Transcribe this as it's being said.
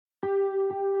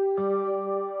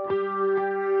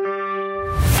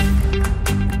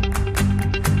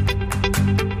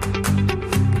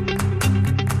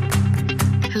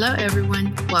Hello,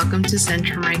 everyone. Welcome to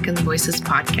Central American Voices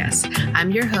Podcast.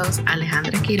 I'm your host,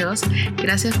 Alejandra Quiroz.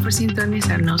 Gracias por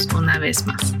sintonizarnos una vez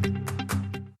más.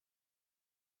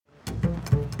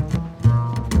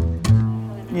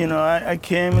 You know, I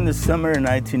came in the summer of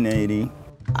 1980.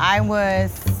 I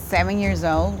was 7 years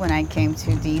old when I came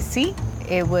to DC.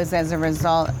 It was as a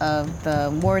result of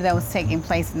the war that was taking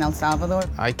place in El Salvador.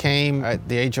 I came at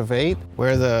the age of 8.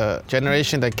 We're the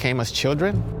generation that came as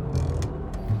children.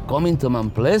 Coming to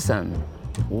Mount Pleasant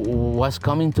was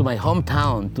coming to my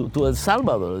hometown, to El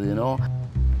Salvador, you know.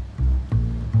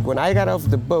 When I got off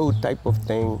the boat type of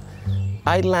thing,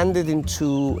 I landed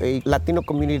into a Latino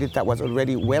community that was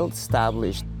already well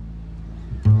established.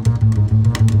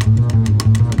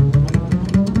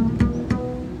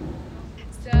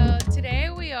 So today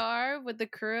we are with the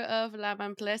crew of La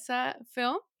Mamplesa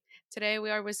film. Today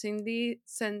we are with Cindy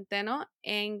Centeno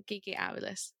and Kike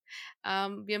Aviles.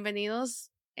 Bienvenidos.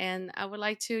 And I would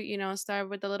like to, start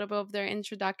with a little bit of their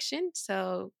introduction.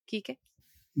 So, Kike.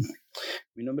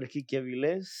 Mi nombre es Kike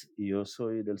Avilés y yo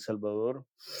soy de El Salvador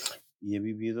y he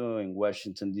vivido en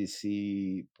Washington,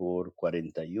 D.C. por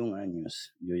 41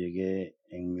 años. Yo llegué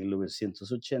en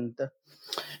 1980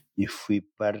 y fui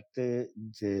parte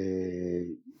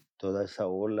de toda esa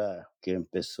ola que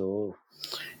empezó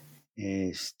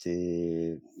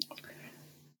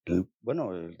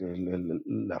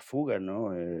la fuga,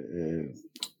 ¿no?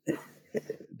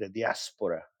 De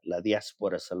diáspora, la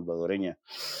diáspora salvadoreña.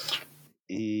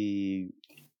 Y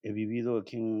he vivido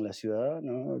aquí en la ciudad,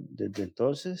 ¿no? Desde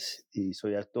entonces, y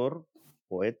soy actor,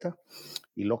 poeta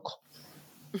y loco.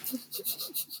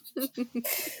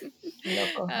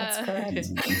 Loco, that's correct.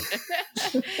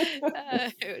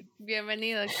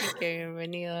 Bienvenido, Kike,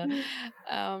 bienvenido.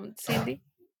 Cindy?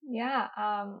 Yeah,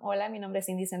 hola, mi nombre es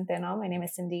Cindy Centeno. My name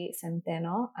is Cindy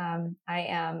Centeno. I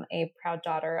am a proud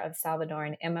daughter of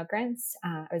Salvadoran immigrants.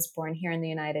 I was born here in the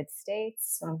United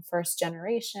States, so I'm first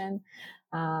generation.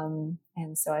 And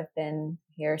so I've been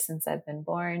here since I've been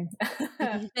born,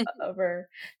 over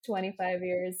 25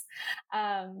 years.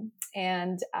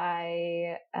 And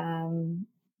I,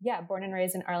 born and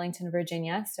raised in Arlington,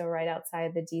 Virginia, so right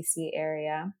outside the DC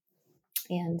area.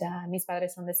 And mis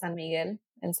padres son de San Miguel,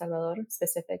 El Salvador,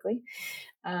 specifically.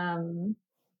 And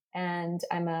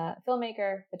I'm a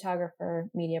filmmaker, photographer,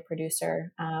 media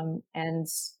producer. And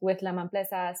with La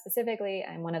Mamplesa specifically,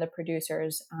 I'm one of the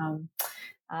producers,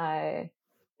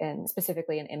 and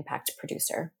specifically an impact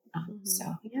producer.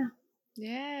 So, yeah.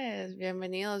 Yes,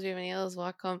 bienvenidos,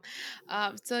 welcome.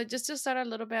 So just to start a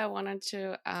little bit, I wanted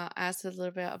to ask a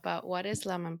little bit about what is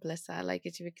La Mamplesa? Like,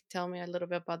 if you could tell me a little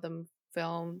bit about the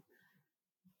film.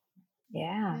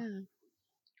 Yeah.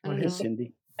 Go ahead,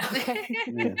 Cindy. Okay.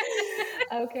 Yeah.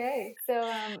 Okay. So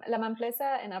La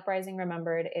Mamplesa, An Uprising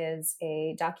Remembered is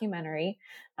a documentary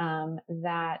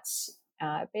that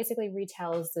basically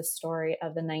retells the story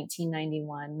of the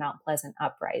 1991 Mount Pleasant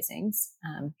uprisings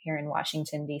here in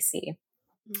Washington, D.C.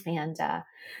 Mm-hmm. And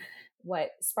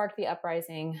what sparked the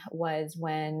uprising was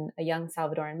when a young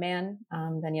Salvadoran man,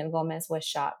 Daniel Gomez, was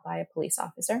shot by a police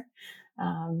officer.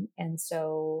 And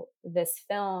so this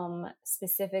film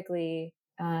specifically,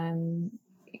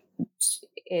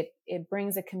 it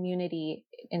brings a community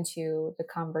into the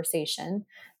conversation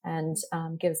and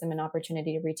gives them an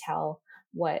opportunity to retell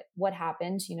what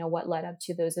happened, what led up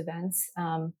to those events,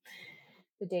 the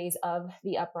days of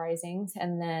the uprisings,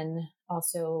 and then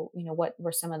also, what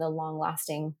were some of the long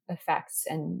lasting effects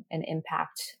and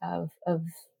impact of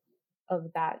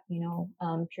that,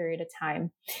 period of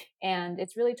time. And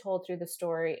it's really told through the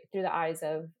story, through the eyes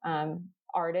of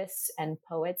artists and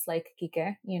poets like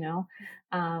Kike,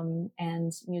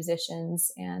 and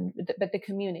musicians, but the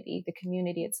community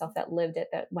itself that lived it,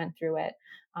 that went through it,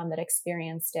 that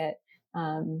experienced it.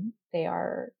 They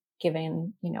are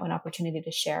given, an opportunity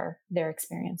to share their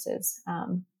experiences.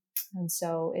 And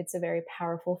so it's a very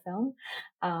powerful film.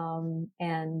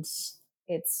 And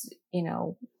it's,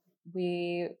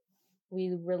 we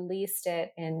released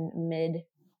it in mid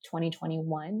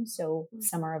 2021, so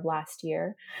summer of last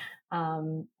year.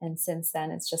 And since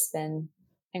then, it's just been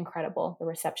incredible. The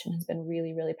reception has been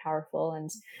really, really powerful.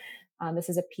 And this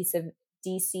is a piece of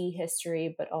DC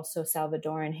history, but also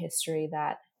Salvadoran history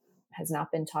that has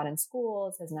not been taught in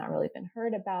schools, has not really been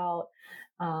heard about.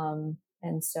 And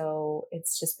so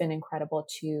it's just been incredible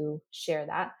to share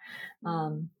that.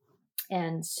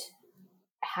 And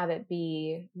have it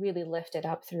be really lifted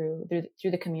up through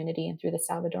the community and through the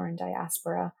Salvadoran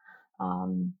diaspora,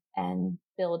 and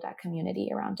build that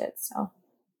community around it. So,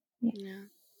 yeah,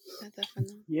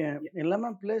 definitely. Yeah, in La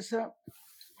Mamplesa,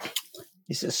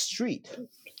 it's a street.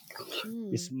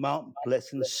 It's Mount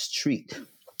Pleasant Street.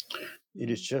 It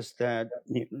is Mm. just that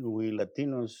we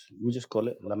Latinos, we just call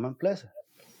it La Man Plaza.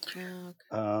 Oh, okay.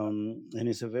 And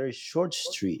it's a very short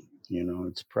street.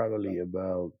 It's probably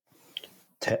about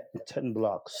 10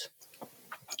 blocks.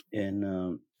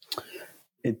 And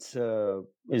it's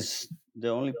the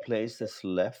only place that's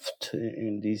left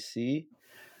in DC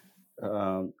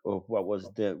of what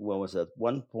was at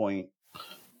one point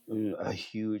a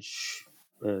huge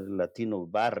Latino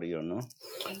barrio, no?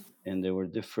 Mm. And there were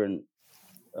different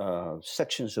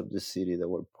sections of the city that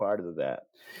were part of that.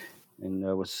 And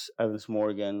there was Adams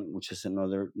Morgan, which is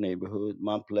another neighborhood,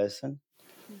 Mount Pleasant,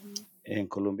 Mhm. and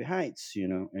Columbia Heights,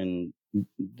 and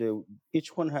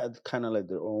each one had kind of like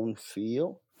their own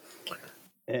feel.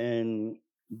 And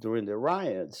during the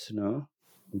riots,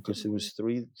 because it Mhm. was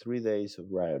three days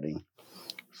of rioting,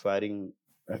 fighting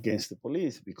against the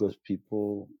police because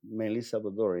people, mainly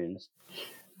Salvadorians,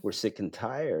 were sick and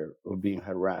tired of being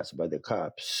harassed by the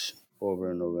cops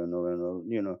over and Mhm. over and over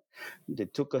and over. They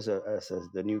took us as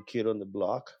the new kid on the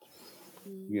block,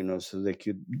 Mm. so they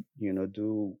could,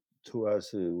 do to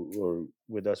us or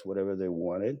with us whatever they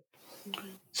wanted.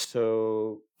 Mhm.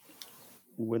 So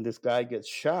when this guy gets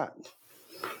shot,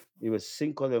 it was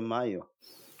Cinco de Mayo,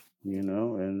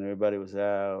 and everybody was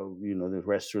out, the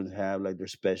restaurants have like their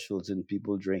specials and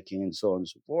people drinking and so on and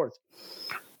so forth.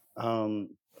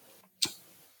 Um,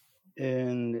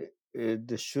 and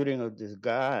the shooting of this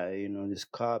guy, this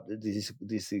cop, this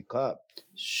DC cop,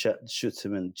 shoots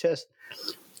him in the chest,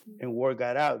 Mm. and word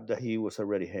got out that he was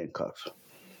already handcuffed,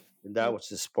 and that Mm. was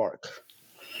the spark.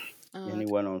 And Oh, it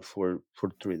went on for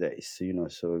 3 days,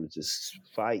 so it was this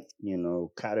fight,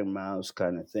 cat and mouse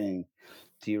kind of thing,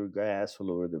 tear gas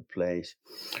all over the place.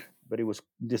 But it was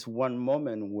this one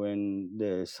moment when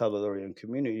the Salvadorian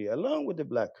community, along with the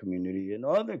Black community and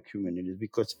other communities,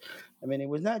 because I mean, it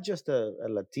was not just a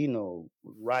Latino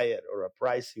riot or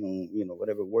uprising,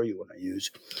 whatever word you want to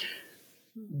use,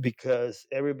 okay. because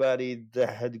everybody that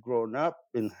had grown up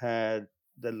and that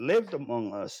lived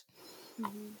among us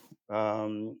Mhm.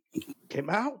 um, came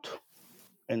out.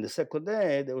 And the second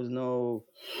day, there was no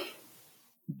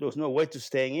way to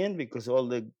staying in because all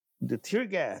the tear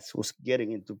gas was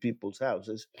getting into people's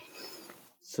houses.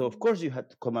 So of Mhm. course you had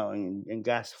to come out and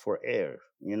gasp for air,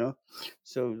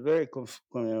 So very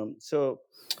so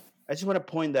I just want to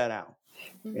point that out,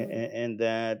 Mhm. and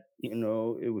that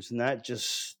it was not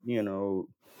just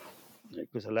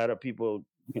because a lot of people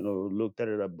looked at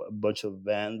it a bunch of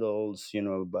vandals,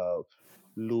 about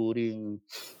looting,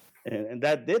 and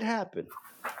that did happen,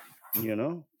 you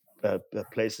know.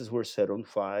 Places were set on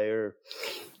fire,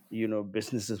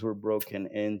 businesses were broken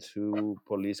into,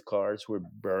 police cars were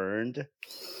burned.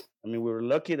 I mean, we were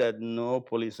lucky that no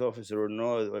police officer or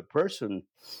no other person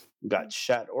got Mhm.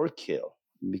 shot or killed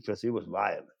because it was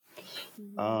violent.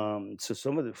 Mhm. So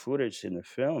some of the footage in the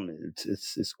film,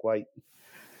 it's quite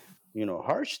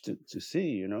harsh to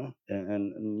see, and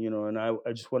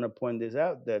I just want to point this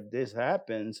out that this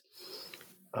happens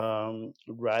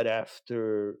right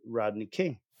after Rodney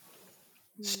King.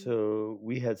 Mhm. So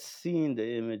we had seen the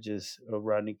images of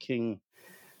Rodney King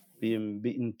being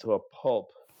beaten to a pulp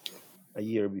a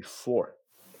year before.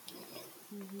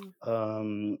 Mhm.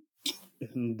 Um,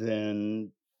 and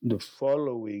then the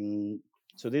following,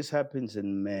 so this happens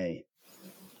in May.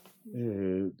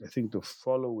 I think the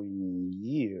following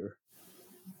year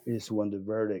is when the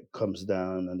verdict comes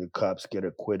down and the cops get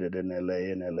acquitted in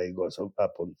LA, and LA goes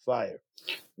up on fire.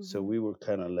 So Mhm. we were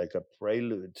kind of like a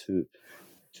prelude to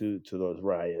those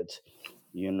riots,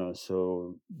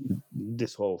 so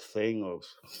this whole thing of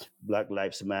Black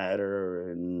Lives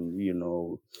Matter and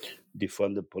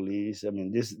defund the police. I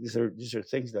mean, these are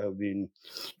things that have been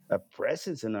a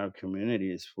presence in our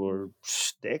communities for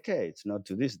Mhm. decades. Not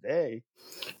to this day,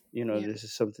 Yeah. this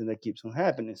is something that keeps on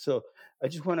happening. So I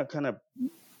just want to kind of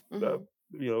uh,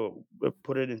 Mhm.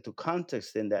 put it into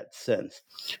context in that sense,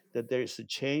 that there's a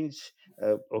change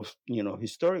of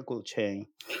historical change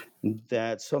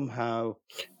that somehow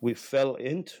we fell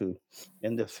into,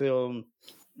 and the film,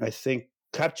 I think,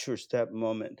 captures that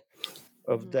moment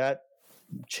of Mhm. that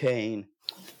chain,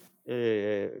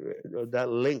 that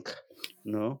link,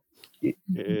 you know,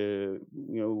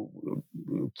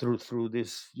 through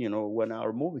this 1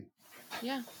 hour movie.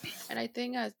 Yeah, and I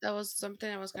think that was something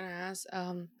I was gonna ask.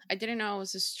 I didn't know it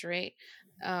was a straight,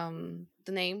 the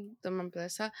name, the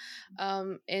Mamplesa,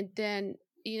 and then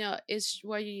it's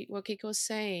what Kiko was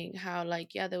saying, how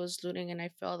like yeah, there was looting, and I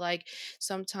felt like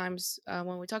sometimes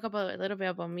when we talk about a little bit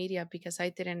about media, because I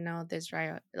didn't know this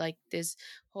right, like this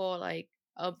whole like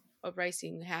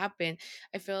uprising happened.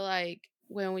 I feel like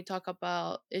when we talk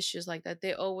about issues like that,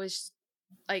 they always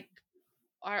like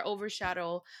are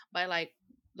overshadowed by like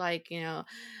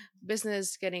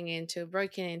business getting into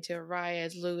breaking into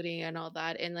riots, looting, and all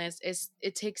that, and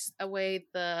it takes away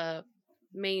the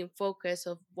main focus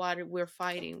of what we're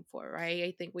fighting for, right?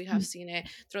 I think we have seen it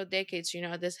through decades.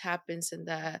 This happens in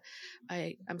the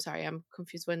I'm sorry, I'm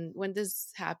confused when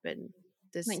this happened.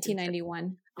 This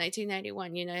 1991.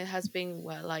 1991. It has been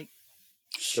what, like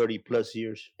 30 plus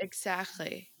years.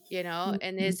 exactly. And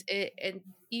and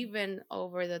even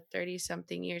over the 30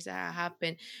 something years that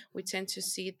happened, we tend to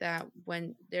see that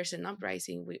when there's an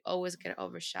uprising, we always get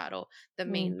overshadow the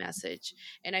main message.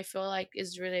 And I feel like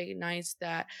it's really nice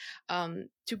that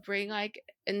to bring like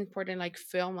an important like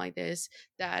film like this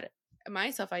that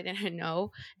myself I didn't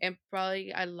know, and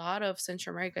probably a lot of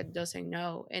Central America doesn't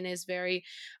know, and is very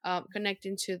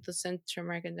connecting to the Central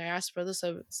American diaspora,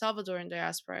 the Salvadoran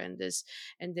diaspora, and this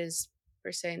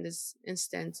per se in this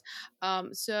instance.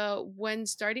 So when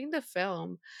starting the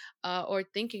film or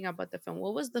thinking about the film,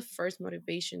 what was the first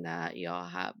motivation that y'all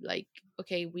have? Like,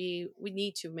 okay, we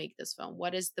need to make this film.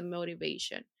 What is the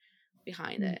motivation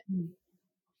behind it?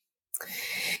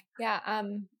 Yeah,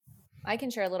 I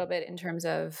can share a little bit in terms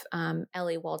of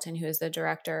Ellie Walton, who is the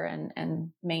director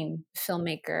and main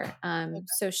filmmaker.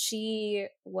 So she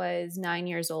was 9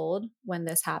 years old when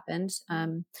this happened,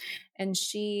 and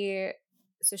she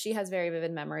has very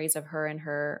vivid memories of her and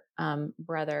her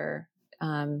brother,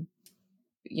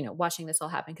 watching this all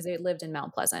happen because they lived in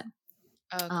Mount Pleasant.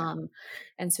 Okay.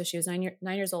 And so she was 9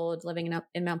 years old, living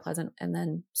in Mount Pleasant, and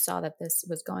then saw that this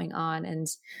was going on. And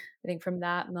I think from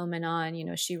that moment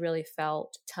on, she really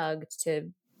felt tugged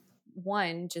to,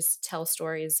 one, just tell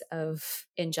stories of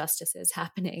injustices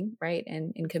happening, right,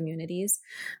 in communities.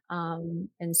 And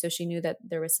so she knew that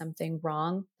there was something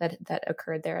wrong that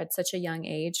occurred there at such a young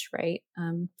age, right?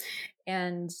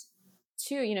 And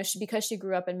two, because she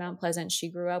grew up in Mount Pleasant, she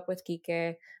grew up with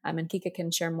Kike, and Kike can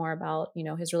share more about,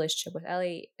 his relationship with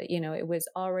Ellie. It was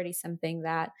already something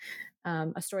that,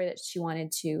 a story that she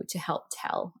wanted to help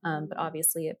tell, but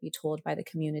obviously it be told by the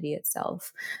community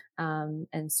itself.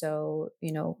 And so,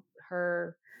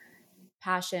 her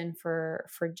passion for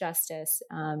justice,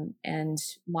 and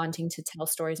wanting to tell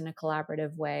stories in a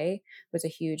collaborative way was a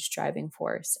huge driving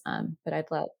force. But I'd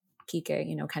let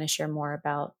Kike, kind of share more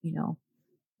about,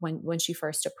 when she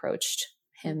first approached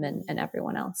him and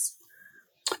everyone else.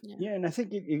 Yeah, and I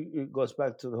think it goes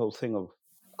back to the whole thing of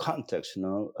context.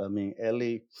 I mean,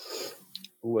 Ellie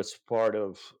was part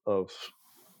of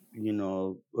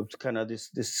kind of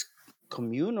this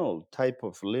communal type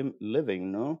of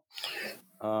living.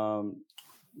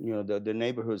 The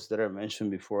neighborhoods that I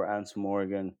mentioned before, Ans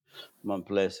Morgan, Mount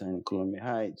Pleasant, and Columbia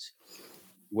Heights,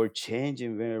 were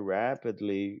changing very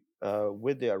rapidly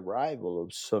with the arrival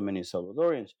of so many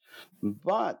Salvadorians.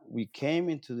 But we came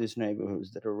into these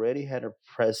neighborhoods that already had a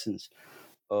presence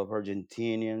of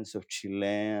Argentinians, of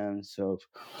Chileans, of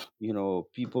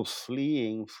people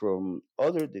fleeing from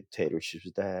other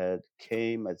dictatorships that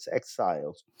came as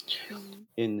exiles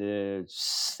in the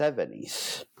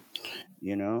 70s.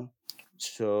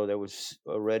 So there was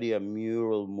already a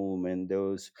mural movement. There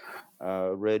was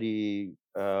already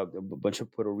a bunch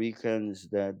of Puerto Ricans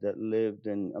that lived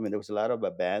in. I mean, there was a lot of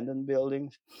abandoned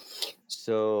buildings.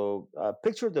 So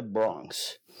picture the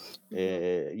Bronx.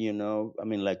 I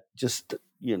mean, like just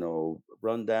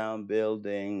rundown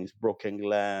buildings, broken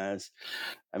glass.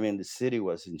 I mean, the city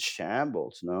was in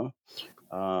shambles. No,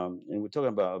 and we're talking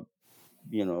about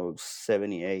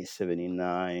 78,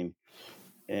 79.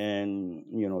 And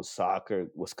soccer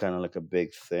was kind of like a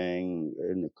big thing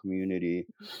in the community.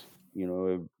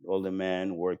 All the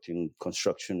men worked in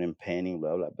construction and painting,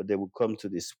 blah blah. But they would come to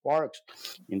these parks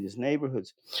in these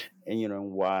neighborhoods,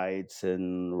 and whites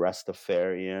and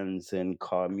Rastafarians and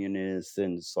communists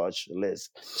and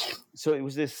socialists. So it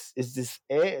was this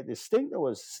thing that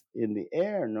was in the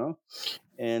air, no?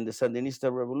 And the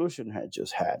Sandinista revolution had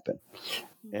just happened.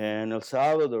 And El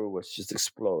Salvador was just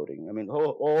exploding. I mean,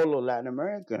 all of Latin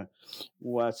America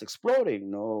was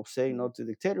exploding, saying no to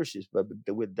dictatorships. But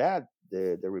with that,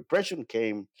 the repression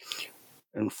came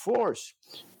in force.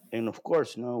 And of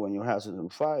course, when your house is on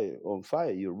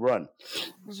fire, you run.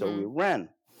 So we ran.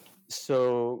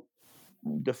 So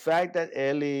the fact that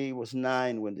Ellie was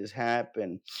 9 when this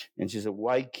happened, and she's a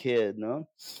white kid,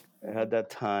 at that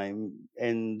time,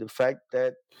 and the fact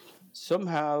that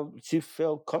somehow she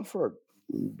felt comfort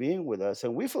being with us,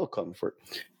 and we felt comfort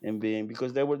in being,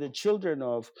 because they were the children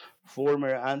of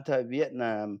former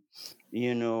anti-Vietnam,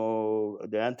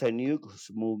 the anti-nuke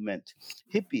movement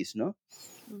hippies,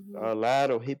 a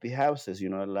lot of hippie houses, a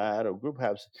lot of group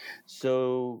houses.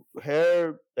 So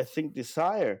her, I think,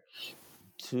 desire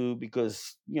to,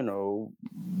 because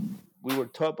we were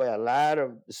taught by a lot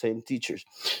of the same teachers.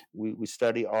 We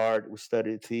study art, we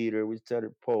studied theater, we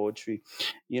studied poetry.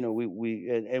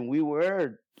 And we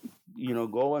were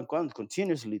going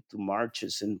continuously to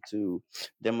marches and to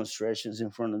demonstrations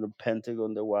in front of the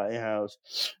Pentagon, the White House,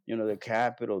 the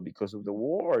Capitol, because of the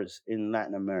wars in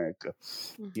Latin America.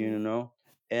 Mm-hmm.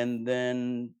 And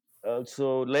then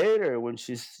also later, when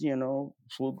she's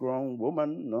full grown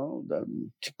woman, that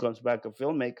she comes back a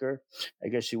filmmaker. I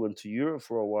guess she went to Europe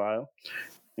for a while,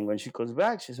 and when she comes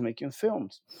back, she's making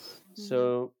films. Mm-hmm.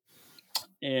 So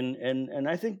and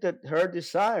I think that her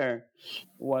desire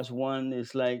was one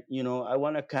is like, I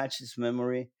want to catch this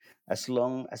memory as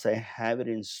long as I have it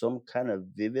in some kind of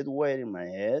vivid way in my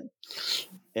head.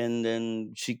 And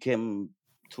then she came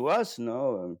to us,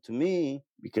 to me,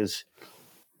 because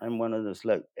I'm one of those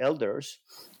like elders,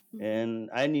 Mm-hmm. and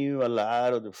I knew a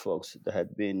lot of the folks that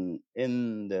had been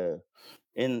in the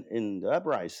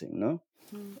uprising, no.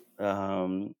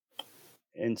 Um,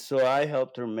 and so I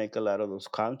helped her make a lot of those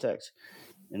contacts,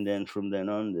 and then from then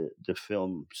on, the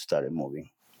film started moving.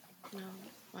 No.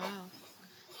 Wow.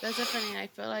 That's definitely. I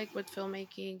feel like with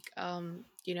filmmaking,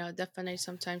 definitely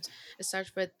sometimes it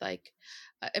starts with like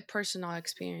a personal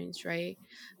experience, right?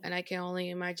 And I can only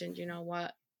imagine,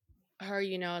 what her,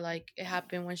 like it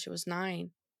happened when she was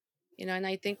 9, and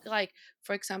I think like,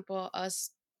 for example,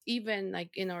 us, even like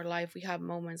in our life, we have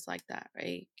moments like that,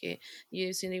 right?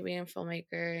 You see me being a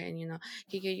filmmaker, and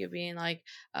Kike, you being like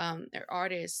an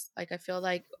artist. Like I feel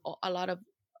like a lot of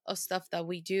stuff that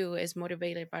we do is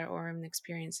motivated by our own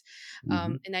experience.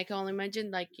 Hmm. And I can only imagine,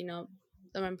 like, the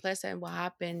Empresa and what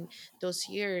happened those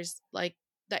years, like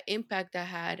the impact that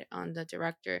had on the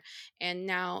director, and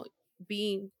now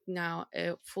being now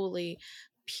a fully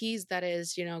piece that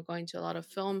is going to a lot of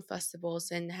film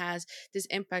festivals and has this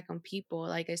impact on people.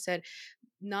 Like I said,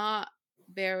 not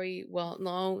very well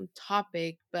known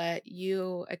topic, but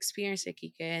you experience it,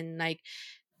 Kika, and like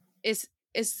it's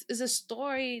it's a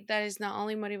story that is not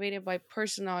only motivated by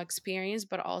personal experience,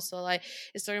 but also like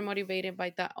it's sort of motivated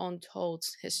by that untold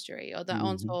history, or that Hmm.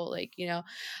 untold, like,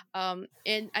 and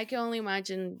I can only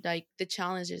imagine like the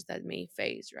challenges that may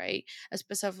face, right?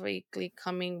 Specifically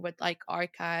coming with like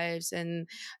archives, and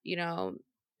you know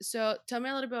so tell me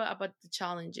a little bit about the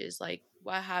challenges, like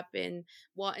what happened,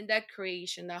 what in that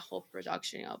creation, that whole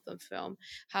production of the film.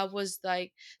 How was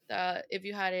like if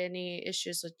you had any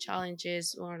issues or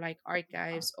challenges, or like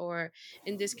archives, or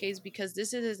in this case, because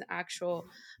this is an actual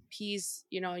piece,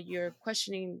 you're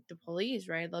questioning the police,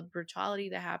 right? The brutality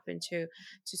that happened to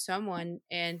someone,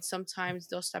 and sometimes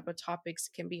those type of topics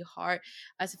can be hard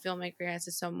as a filmmaker, as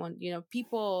a someone,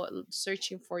 people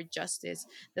searching for justice,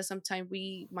 that sometimes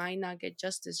we might not get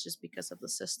justice just because of the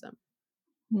system.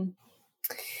 Hmm.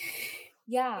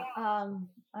 Yeah,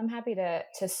 I'm happy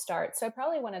to start. So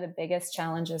probably one of the biggest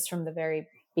challenges from the very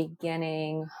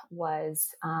beginning was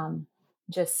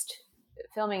just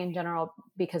filming in general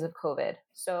because of COVID.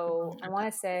 So I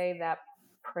want to say that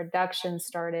production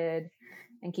started,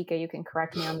 and Kika, you can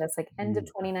correct me on this, like end of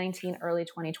 2019, early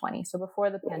 2020. So before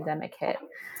the pandemic hit.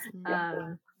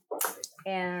 Mhm.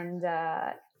 And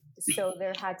so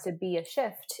there had to be a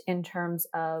shift in terms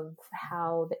of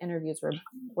how the interviews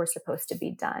were supposed to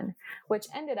be done, which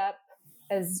ended up,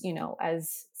 as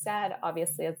as sad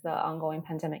obviously as the ongoing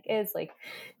pandemic is, like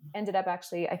ended up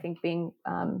actually, I think, being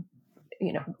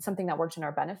something that worked in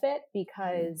our benefit,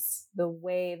 because the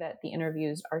way that the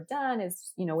interviews are done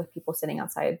is with people sitting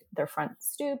outside their front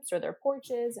stoops or their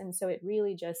porches, and so it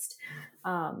really just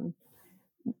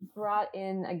brought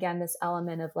in again this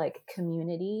element of like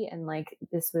community, and like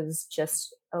this was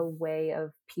just a way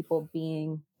of people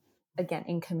being again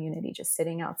in community, just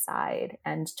sitting outside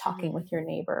and talking with your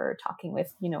neighbor, talking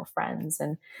with friends,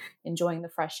 and enjoying the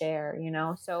fresh air,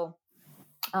 so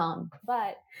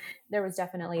but there was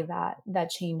definitely that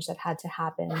change that had to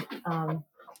happen,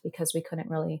 because we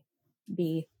couldn't really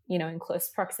be in close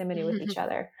proximity with each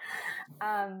other.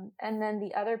 And then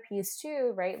the other piece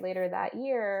too, right, later that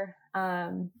year,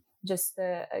 just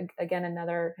again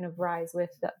another kind of rise with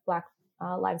the Black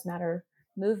Lives Matter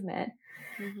movement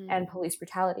and police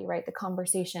brutality, right? The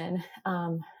conversation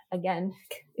again,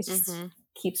 it just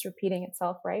keeps repeating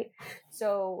itself, right?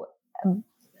 So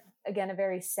again, a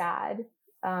very sad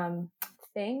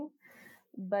thing,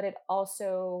 but it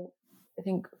also, I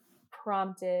think,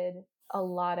 prompted a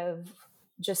lot of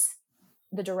just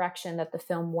the direction that the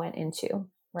film went into,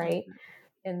 right?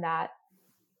 In that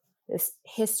this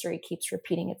history keeps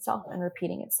repeating itself and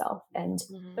repeating itself. And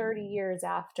 30 years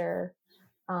after,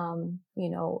 Mount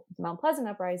Pleasant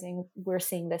uprising, we're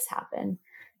seeing this happen.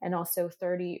 and also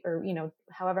 30 or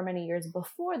however many years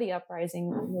before the uprising,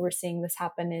 we were seeing this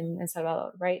happen in El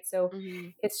Salvador, right? So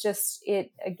it's just,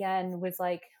 it again was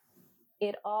like,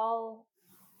 it all,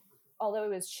 although it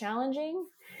was challenging,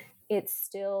 it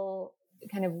still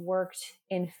kind of worked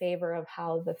in favor of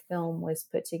how the film was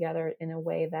put together in a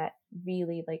way that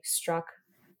really like struck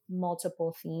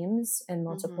multiple themes and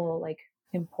multiple like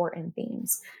important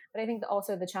themes. But I think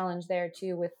also the challenge there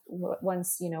too, with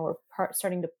once we're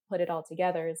starting to put it all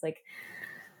together, is like,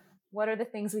 what are the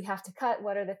things we have to cut?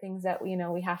 What are the things that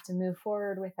we have to move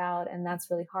forward without? And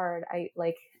that's really hard.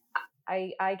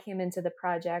 I came into the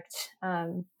project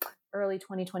early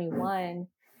 2021.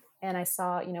 And I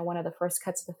saw, one of the first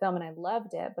cuts of the film, and I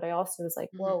loved it. But I also was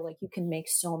like, whoa, like you can make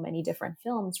so many different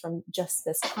films from just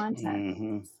this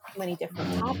content, so many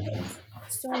different topics,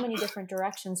 so many different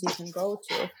directions you can go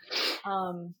to.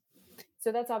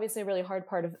 So that's obviously a really hard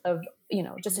part of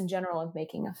just in general of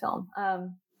making a film.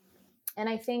 And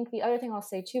I think the other thing I'll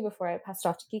say too, before I pass it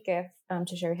off to Kike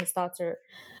to share his thoughts, or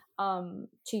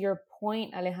to your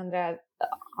point, Alejandra,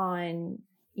 on,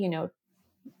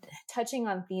 touching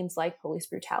on themes like police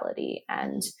brutality,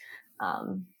 and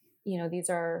these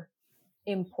are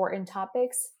important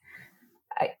topics.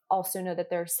 I also know that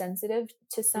they're sensitive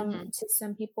to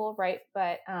some people, right?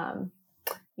 But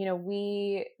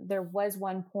there was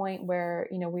one point where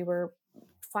we were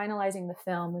finalizing the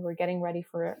film, we were getting ready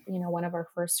for one of our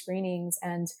first screenings,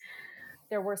 and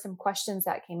there were some questions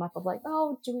that came up of like,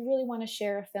 oh, do we really want to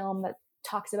share a film that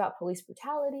talks about police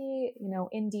brutality,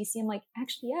 in DC? I'm like,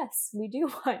 actually, yes, we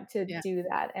do want to do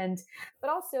that. But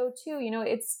also too,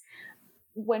 it's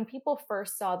when people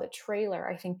first saw the trailer,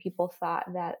 I think people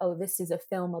thought that, oh, this is a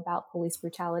film about police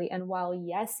brutality. And while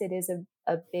yes, it is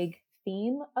a big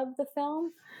theme of the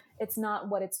film, it's not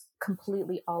what it's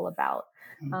completely all about.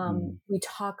 We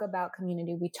talk about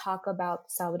community, we talk about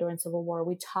the Salvadoran Civil War,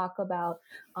 we talk about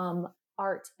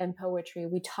art and poetry,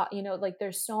 we talk, like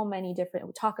there's so many different,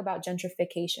 we talk about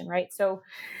gentrification, right? So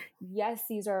yes,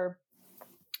 these are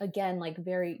again like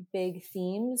very big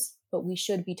themes, but we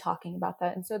should be talking about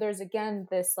that. And so there's again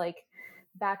this like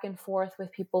back and forth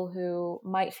with people who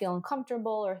might feel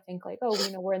uncomfortable or think like, oh,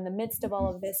 we're in the midst of all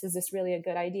of this, is this really a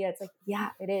good idea? It's like,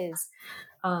 yeah, it is,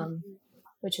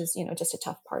 which is just a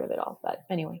tough part of it all. But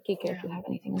anyway, Kike, if you have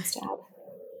anything else to add.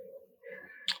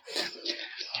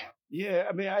 Yeah,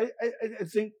 I mean, I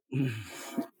think,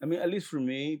 I mean, at least for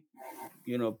me,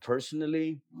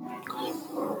 personally,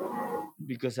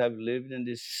 because I've lived in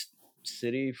this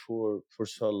city for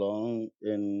so long,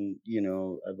 and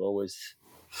I've always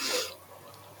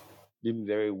been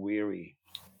very weary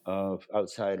of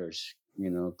outsiders,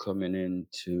 coming in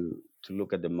to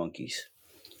look at the monkeys,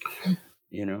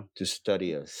 to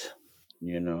study us,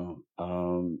 and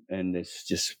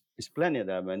it's plenty of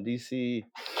that. And DC,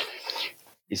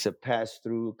 it's a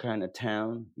pass-through kind of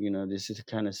town. This is the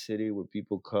kind of city where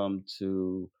people come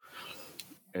to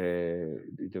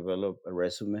develop a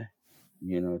resume,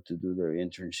 to do their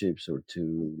internships, or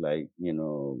to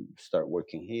start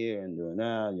working here and doing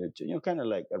that. Kind of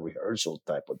like a rehearsal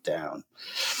type of town,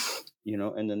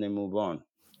 and then they move on.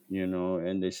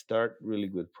 And they start really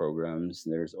good programs.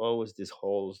 There's always these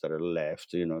holes that are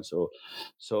left,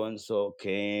 so and so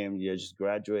came, just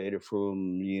graduated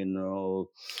from,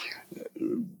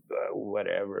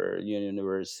 whatever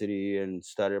university, and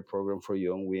started a program for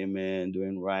young women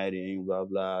doing writing, blah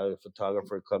blah. A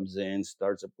photographer comes in,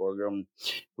 starts a program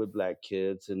with Black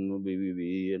kids, and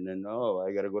BBB, and then, oh,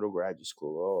 I gotta go to graduate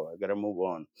school. Oh, I gotta move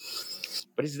on.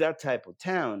 But it's that type of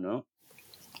town, no?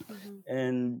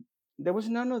 And there was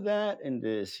none of that in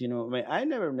this. I mean, I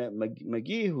never met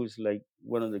McGee, who's like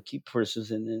one of the key persons,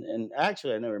 and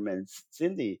actually I never met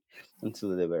Cindy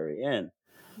until the very end.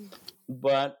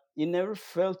 But it never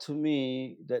felt to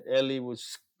me that Ellie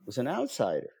was an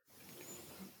outsider.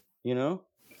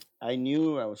 I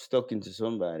knew I was talking to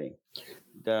somebody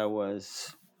that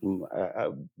was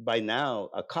by now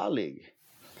a colleague,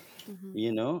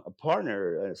 a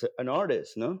partner, an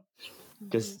artist, no?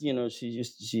 Because she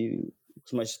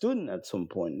was my student at some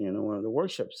point. One of the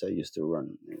workshops I used to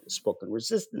run, spoken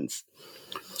resistance.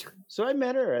 So I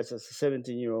met her as a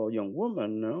 17-year-old young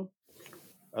woman,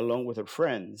 along with her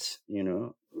friends.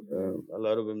 A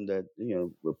lot of them that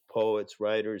were poets,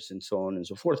 writers, and so on and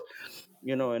so forth.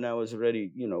 And I was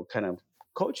already kind of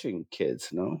coaching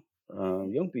kids,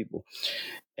 young people,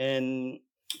 and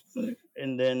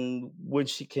then when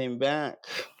she came back,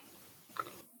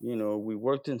 we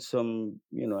worked in some,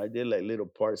 I did like little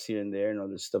parts here and there and all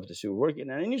the stuff that she was working.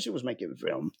 And I knew she was making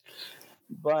film,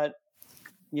 but,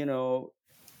 but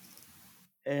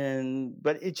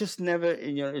it just never,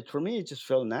 for me, it just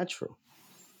felt natural.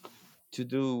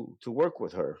 to work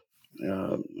with her.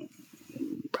 Um,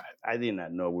 I did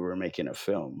not know we were making a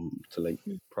film till like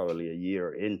probably a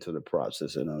year into the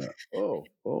process, and I'm like, oh,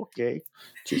 okay,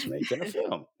 she's making a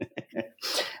film.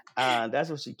 That's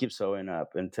what she keeps showing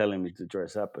up and telling me to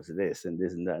dress up as this and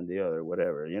this and that and the other,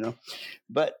 whatever, you know.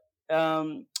 But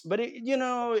but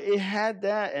it had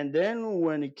that, and then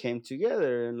when it came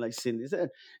together, and like Cindy said,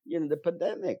 the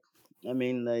pandemic. I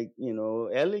mean, like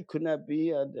Ellie could not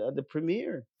be at the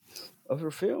premiere of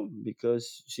her film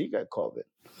because she got COVID.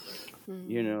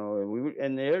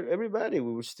 And everybody,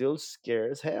 we were still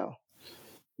scared as hell.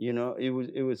 I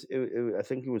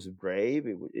think it was brave.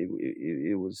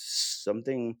 It was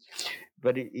something,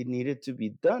 but it needed to be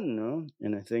done, no?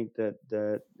 And I think that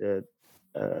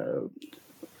uh,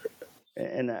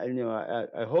 and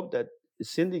I hope that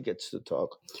Cindy gets to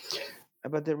talk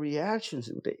about the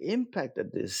reactions, the impact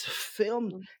that this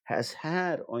film has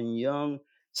had on young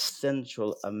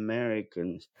Central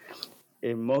Americans,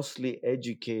 mostly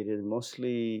educated,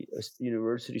 mostly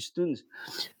university students.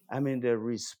 I mean, the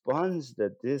response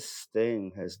that this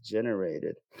thing has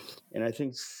generated, and I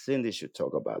think Cindy should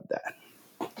talk about that.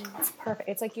 It's perfect.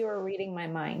 It's like you were reading my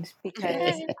mind,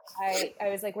 because I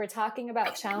was like, we're talking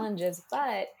about challenges,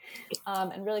 but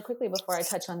and really quickly before I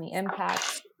touch on the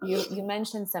impact, you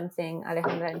mentioned something,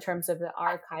 Alejandra, in terms of the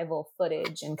archival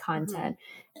footage and content.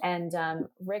 And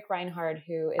Rick Reinhardt,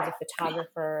 who is a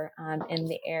photographer in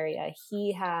the area,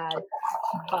 he had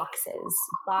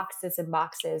boxes and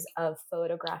boxes of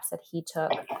photographs that he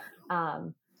took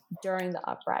during the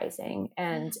uprising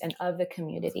and of the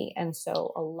community. And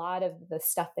so a lot of the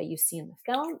stuff that you see in the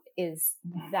film is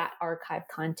that archive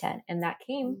content. And that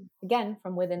came, again,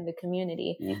 from within the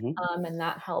community. And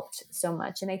that helped so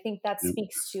much. And I think that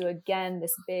speaks to, again,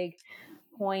 this big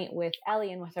point with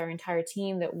Ellie and with our entire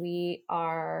team, that we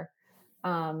are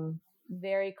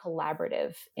very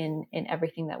collaborative in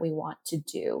everything that we want to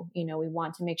do. We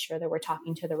want to make sure that we're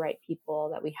talking to the right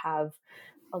people, that we have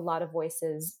a lot of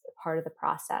voices part of the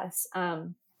process.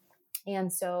 And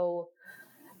so,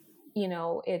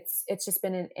 it's just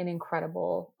been an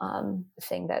incredible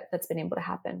thing that's been able to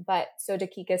happen. But so to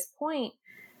Kika's point,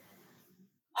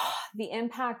 the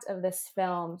impact of this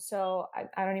film. So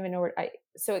I don't even know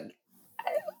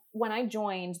when I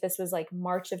joined, this was like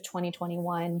March of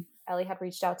 2021, Ellie had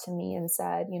reached out to me and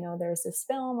said, there's this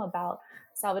film about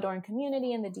Salvadoran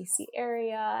community in the DC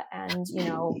area, and,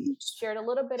 shared a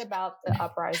little bit about the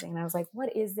uprising. And I was like,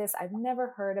 what is this? I've never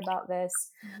heard about this.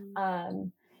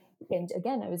 And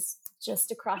again, I was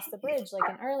just across the bridge, like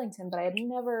in Arlington, but I had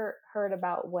never heard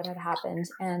about what had happened.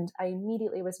 And I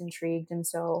immediately was intrigued. And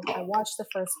so I watched the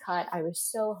first cut. I was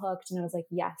so hooked, and I was like,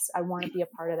 yes, I want to be a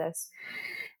part of this.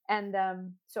 And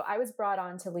so I was brought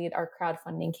on to lead our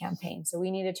crowdfunding campaign. So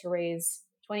we needed to raise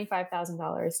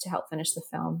 $25,000 to help finish the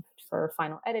film, for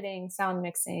final editing, sound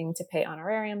mixing, to pay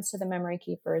honorariums to the memory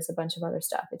keepers, a bunch of other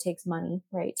stuff. It takes money,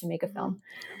 right, to make a film.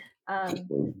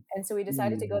 And so we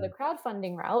decided to go the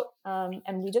crowdfunding route,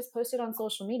 and we just posted on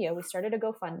social media. We started a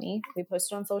GoFundMe. We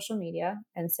posted on social media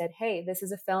and said, hey, this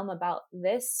is a film about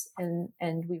this. And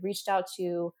we reached out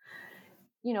to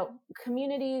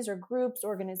communities or groups,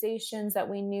 organizations that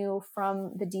we knew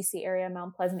from the DC area,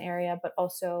 Mount Pleasant area, but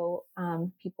also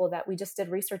people that we just did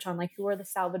research on, like who are the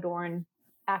Salvadoran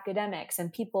academics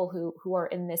and people who are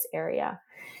in this area.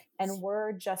 And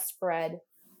word just spread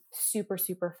super,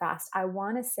 super fast. I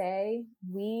want to say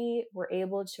we were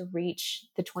able to reach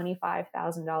the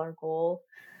 $25,000 goal.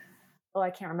 I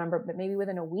can't remember, but maybe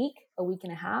within a week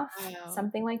and a half,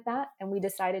 something like that. And we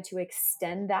decided to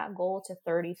extend that goal to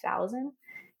 30,000.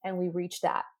 And we reached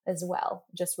that as well,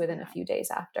 just within a few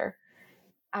days after.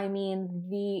 I mean,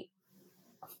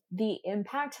 the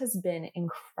impact has been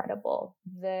incredible.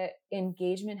 The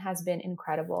engagement has been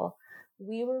incredible.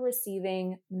 We were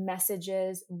receiving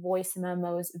messages, voice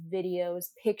memos, videos,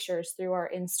 pictures through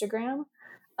our Instagram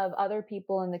of other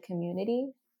people in the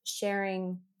community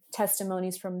sharing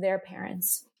testimonies from their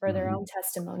parents or their own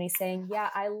testimony, saying, yeah,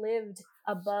 I lived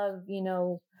above,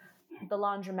 the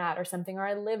laundromat or something, or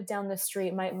I lived down the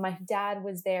street. My dad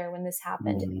was there when this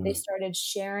happened. They started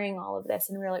sharing all of this,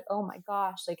 and we were like, oh my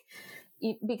gosh,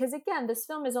 because again, this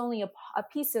film is only a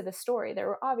piece of the story. There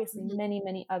were obviously many,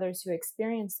 many others who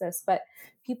experienced this, but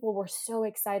people were so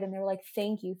excited, and they were like,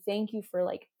 thank you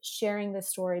for sharing this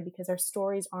story, because our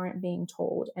stories aren't being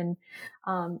told. And,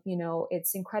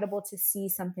 it's incredible to see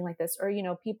something like this, or,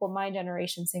 people my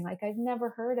generation saying I've never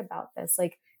heard about this.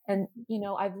 And,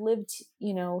 I've lived,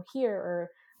 here,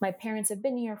 or my parents have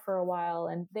been here for a while,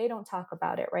 and they don't talk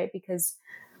about it, right? Because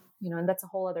and that's a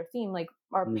whole other theme. Like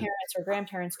our parents or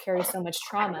grandparents carry so much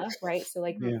trauma, right? So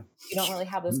like you don't really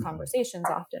have those conversations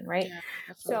often, right? Yeah,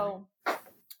 so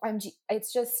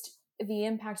it's just, the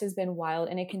impact has been wild,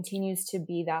 and it continues to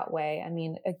be that way. I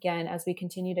mean, again, as we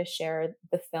continue to share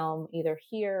the film either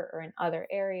here or in other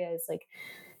areas, like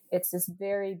it's this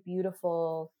very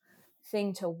beautiful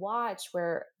thing to watch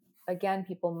where, again,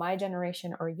 people my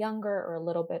generation or younger or a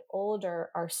little bit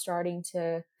older are starting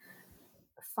to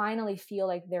finally feel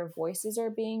like their voices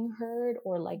are being heard,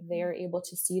 or like they're able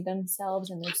to see themselves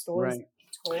and their stories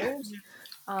told.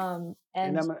 And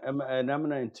I'm going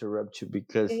to interrupt you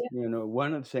because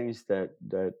one of the things that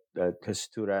has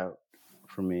stood out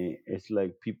for me is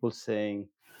like people saying,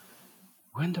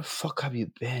 "When the fuck have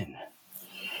you been?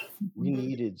 We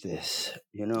needed this,"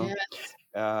 Yes.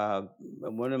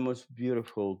 One of the most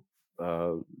beautiful,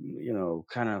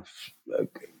 kind of,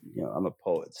 I'm a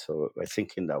poet, so I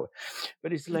think in that way.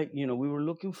 But it's like, we were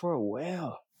looking for a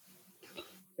well,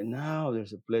 and now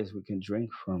there's a place we can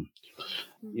drink from,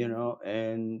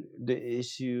 and the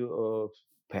issue of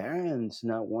parents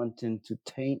not wanting to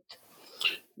taint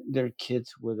their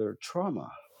kids with their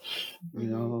trauma.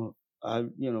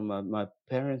 My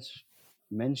parents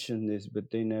mentioned this, but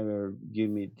they never give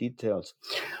me details.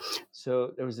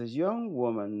 So there was this young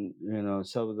woman,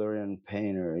 Salvadorian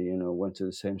painter, went to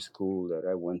the same school that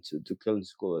I went to Killing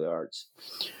School of the Arts.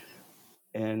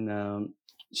 And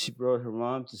she brought her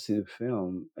mom to see the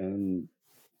film, and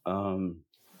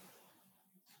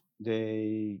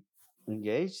they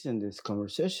engaged in this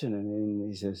conversation. And then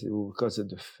he says, well, because of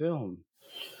the film,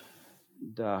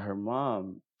 that her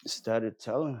mom started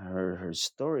telling her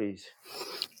stories.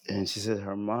 And she said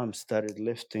her mom started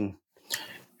lifting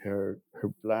her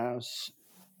blouse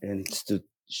and to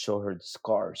show her the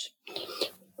scars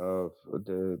of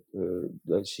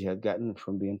that she had gotten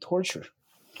from being tortured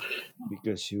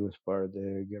because she was part of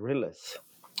the guerrillas.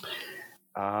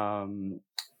 And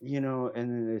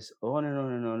then it's on and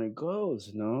on and on it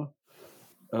goes,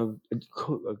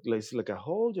 it's like a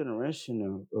whole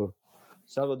generation of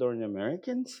Salvadorian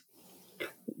Americans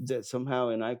that somehow,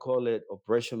 and I call it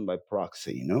oppression by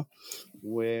proxy,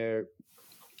 where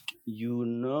you're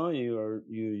an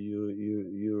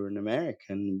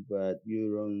American, but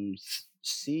you don't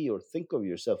see or think of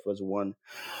yourself as one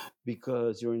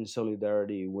because you're in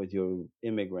solidarity with your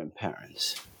immigrant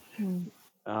parents. And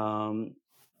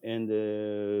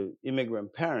the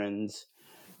immigrant parents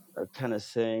are kind of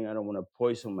saying, I don't want to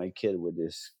poison my kid with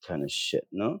this kind of shit,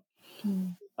 no?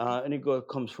 And it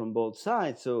comes from both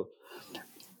sides. So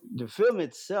the film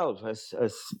itself has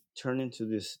turned into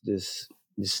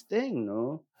this thing,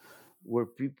 where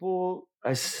people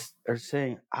are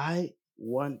saying, I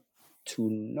want to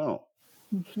know.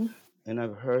 And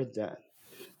I've heard that,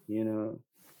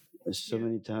 so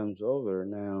many times over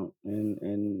now.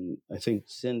 And I think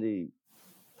Cindy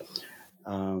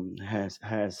has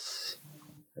had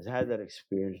that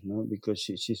experience, because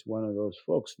she's one of those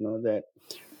folks, that,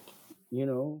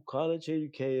 college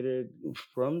educated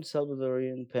from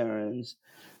Salvadorian parents,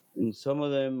 and some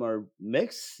of them are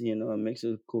mixed, mixed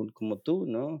como tú,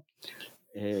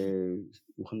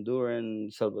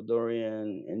 Honduran,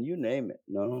 Salvadorian, and you name it,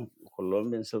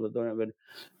 Colombian, Salvadorian, but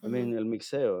I mean el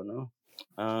mixeo,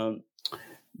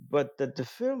 but that the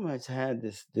film has had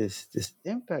this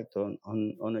impact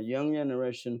on a young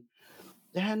generation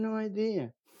that had no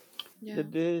idea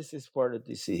that this is part of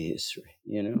DC history,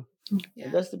 and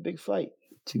that's the big fight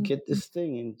to get this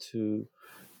thing into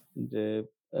the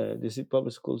DC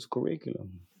public schools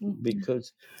curriculum,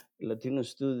 because Latino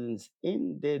students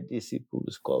in the DC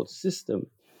public school system,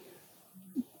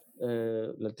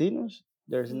 Latinos,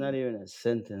 there's not even a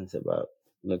sentence about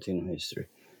Latino history,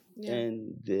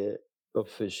 and the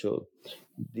official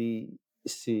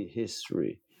DC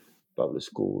history public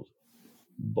school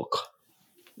book.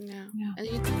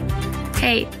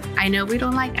 Hey, I know we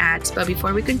don't like ads, but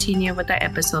before we continue with the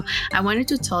episode, I wanted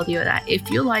to tell you that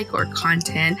if you like our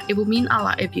content, it would mean a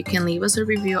lot if you can leave us a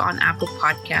review on Apple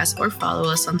Podcasts or follow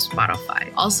us on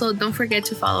Spotify. Also, don't forget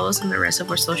to follow us on the rest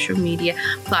of our social media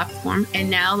platform.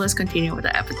 And now let's continue with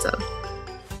the episode.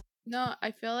 No, I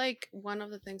feel like one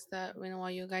of the things that, while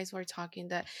you guys were talking,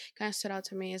 that kind of stood out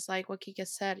to me is like what Kika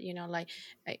said, like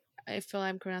I feel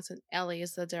I'm pronouncing Ellie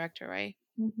is the director, right?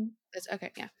 That's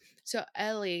okay, yeah. So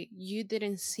Ellie, you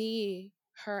didn't see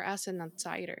her as an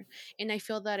outsider, and I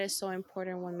feel that is so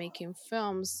important when making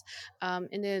films,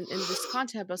 in this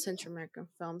concept of Central American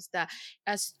films. That,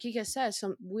 as Kika says,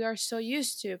 we are so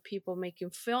used to people making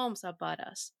films about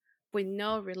us with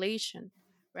no relation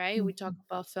right? We talk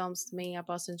about films made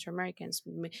about Central Americans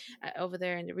over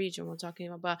there in the region. We're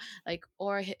talking about like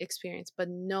our experience, but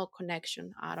no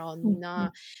connection at all.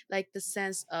 Not like the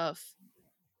sense of,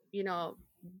 you know,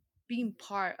 being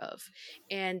part of.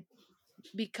 And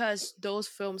because those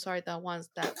films are the ones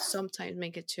that sometimes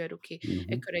make it to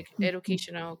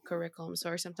educational curriculums,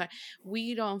 or sometimes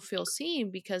we don't feel seen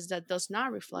because that does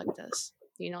not reflect us,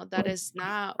 that is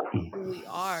not who we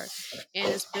are.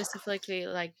 And specifically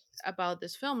like about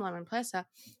this film Lemon Plaza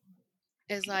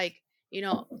is like,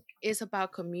 it's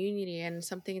about community. And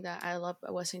something that I love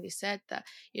what Cindy said, that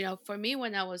for me,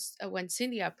 when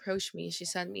Cindy approached me, she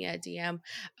sent me a DM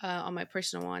on my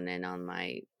personal one and on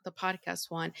the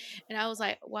podcast one, and I was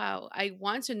like, wow, I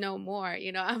want to know more.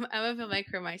 I'm a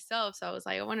filmmaker myself, so I was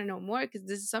like, I want to know more because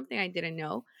this is something I didn't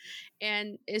know.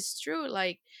 And it's true,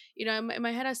 like, in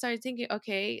my head I started thinking,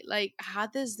 okay, like, how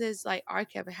does this like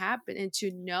archive happen? And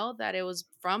to know that it was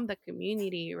from the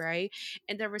community, right?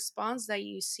 And the response that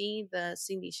you see the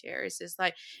Cindy shares is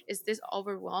like, is this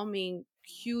overwhelming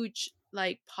huge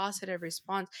like positive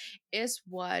response is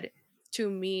what to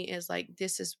me is like,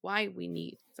 this is why we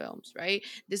need films, right?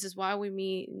 This is why we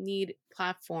need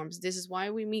platforms. This is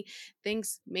why we need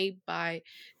things made by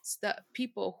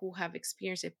people who have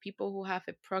experienced it, people who have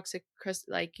a proxy,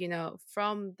 like,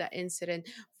 from the incident,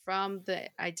 from the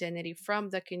identity, from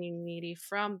the community,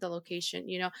 from the location,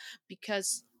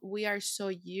 because we are so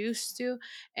used to,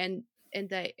 and in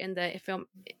the film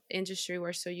industry,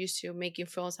 we're so used to making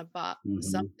films about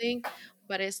something,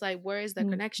 but it's like, where is the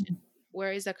connection?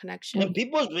 Where is the connection? And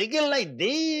people speaking like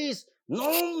this.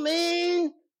 No,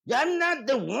 man, you're not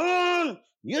the one.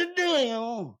 You're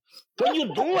doing. Can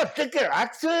you do a thicker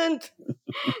accent?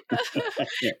 It's true,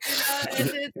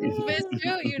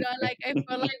 like, I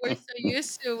feel like we're so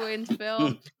used to in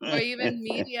film or even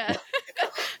media,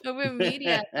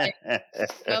 like,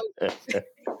 oh,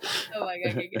 oh my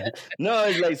god. No,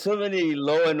 it's like so many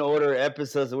Law and Order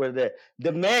episodes where the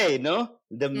maid, no,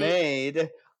 the maid,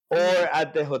 or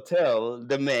at the hotel,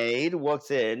 the maid walks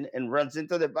in and runs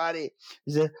into the body.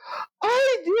 He says,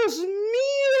 "Ay, Dios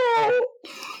mío!"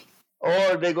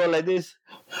 Or they go like this.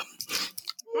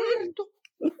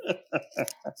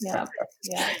 Yeah.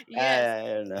 Yes. I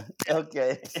don't know.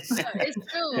 Okay. It's true.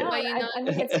 No, But I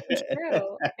mean, it's so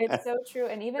true. It's so true.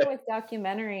 And even with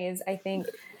documentaries, I think,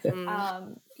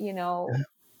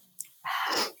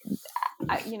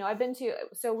 I've been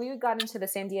so we got into the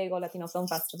San Diego Latino Film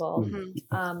Festival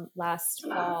last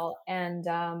fall,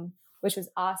 and which was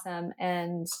awesome.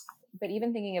 But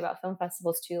even thinking about film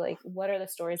festivals too, like, what are the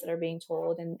stories that are being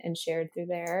told and shared through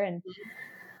there, and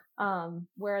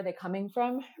where are they coming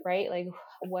from, right? Like,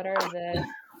 what are the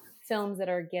films that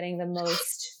are getting the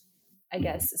most, I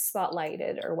guess,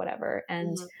 spotlighted or whatever?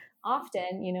 And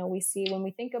often, we see, when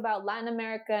we think about Latin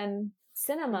American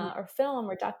cinema or film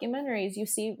or documentaries, you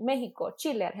see Mexico,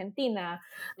 Chile, Argentina,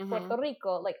 Puerto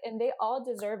Rico, like, and they all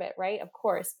deserve it, right? Of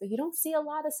course, but you don't see a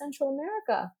lot of Central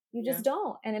America. You just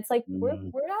don't. And it's like, we're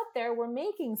out there, we're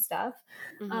making stuff.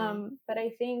 But I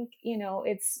think,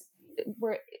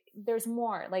 there's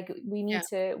more, like, we need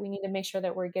to make sure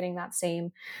that we're getting that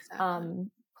same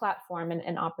platform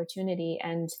and opportunity.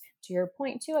 And to your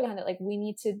point too, Alejandra, like, we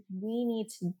need to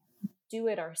do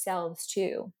it ourselves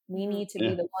too. We need to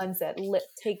be the ones that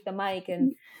take the mic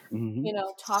and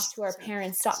talk to our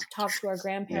parents, talk to our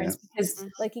grandparents, because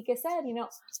like Ike said,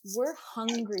 we're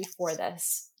hungry for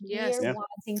this. Yes. We're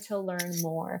wanting to learn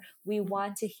more. We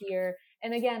want to hear.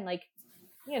 And again, like,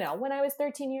 when I was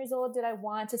 13 years old, did I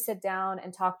want to sit down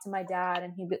and talk to my dad?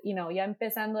 And he, ya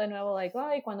empezando de nuevo, like,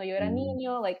 ay, cuando yo era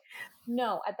niño, like,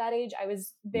 no, at that age, I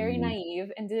was very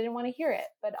naive and didn't want to hear it.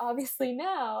 But obviously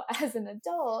now, as an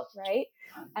adult, right,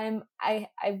 I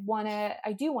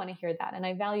do want to hear that, and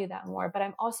I value that more. But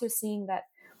I'm also seeing that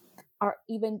our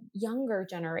even younger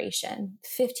generation,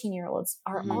 15-year-olds,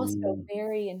 are also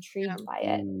very intrigued by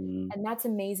it. And that's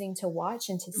amazing to watch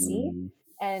and to see.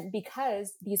 And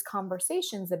because these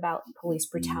conversations about police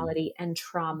brutality and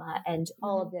trauma and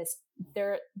all of this,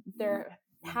 they're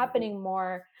happening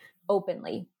more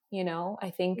openly.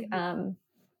 I think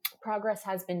progress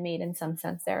has been made in some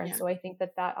sense there. And so I think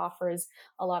that offers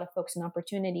a lot of folks an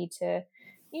opportunity to,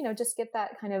 just get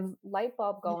that kind of light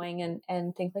bulb going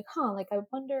and think like, like, I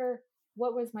wonder,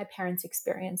 what was my parents'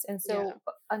 experience? And so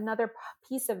another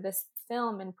piece of this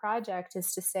film and project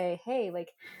is to say, hey,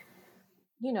 like,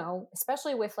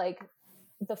 especially with like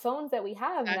the phones that we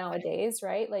have nowadays,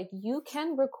 right? Like you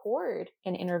can record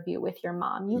an interview with your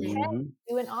mom. You can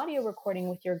do an audio recording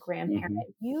with your grandparent.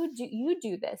 You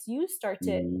do this. You start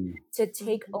to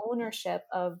take ownership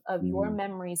of your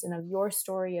memories and of your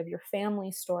story, of your family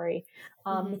story,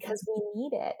 because we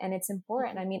need it and it's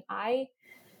important. I mean,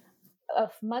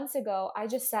 months ago, I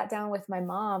just sat down with my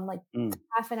mom, like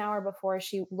half an hour before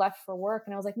she left for work.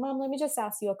 And I was like, Mom, let me just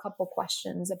ask you a couple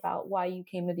questions about why you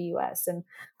came to the US. And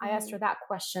I asked her that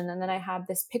question. And then I had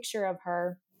this picture of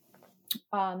her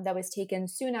that was taken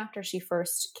soon after she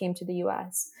first came to the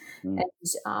US. And,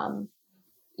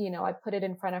 you know, I put it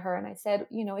in front of her and I said,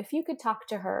 you know, if you could talk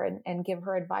to her and give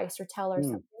her advice or tell her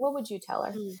something, what would you tell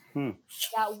her?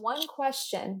 That one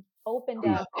question opened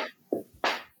up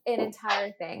an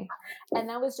entire thing. And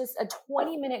that was just a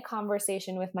 20-minute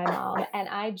conversation with my mom. And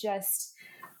I just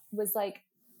was like,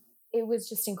 it was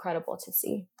just incredible to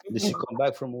see. Did she come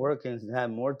back from work and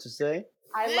have more to say?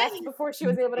 I left before she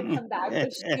was able to come back,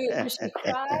 but she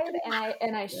cried,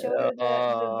 and I showed her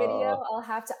the video. I'll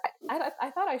have to.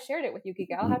 I thought I shared it with you,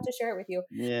 Kika. I'll have to share it with you.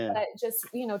 Yeah. But just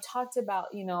talked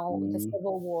about the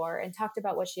Civil War and talked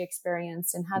about what she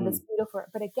experienced and had this beautiful.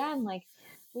 But again, like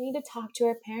we need to talk to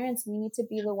our parents. We need to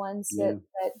be the ones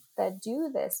that do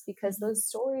this because those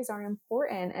stories are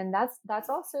important, and that's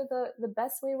also the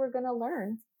best way we're going to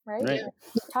learn. Right?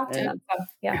 Talk to them. So,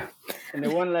 yeah. And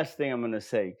the one last thing I'm going to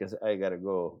say, because I got to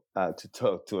go to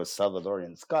talk to a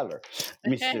Salvadorian scholar,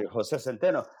 Mr. Jose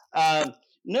Centeno.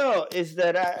 No, is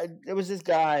that there was this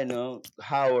guy,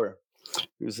 Howard.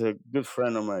 He was a good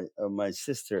friend of my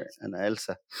sister, Ana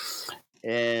Elsa,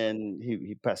 and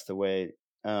he passed away.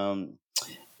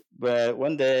 But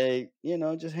one day,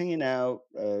 just hanging out,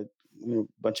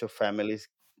 bunch of families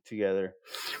together,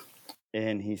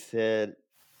 and he said,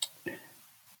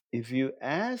 if you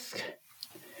ask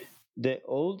the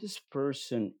oldest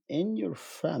person in your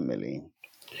family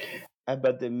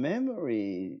about the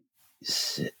memories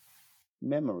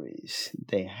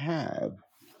they have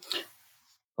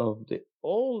of the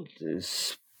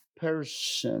oldest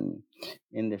person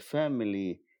in the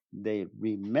family they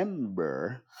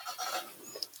remember,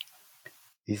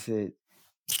 he said,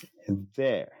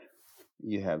 there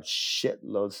you have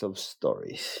shitloads of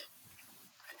stories.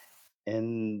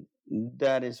 And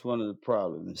that is one of the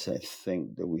problems, I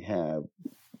think, that we have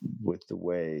with the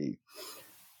way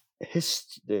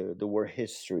the word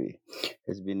history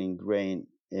has been ingrained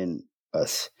in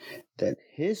us. That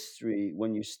history,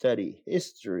 when you study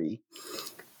history,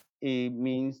 it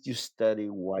means you study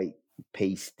white,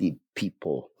 pasty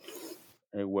people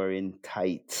wearing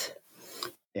tights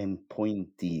and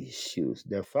pointy shoes.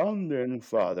 The founding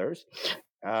fathers.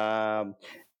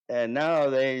 And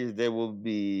nowadays they will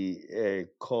be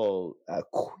called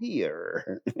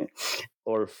queer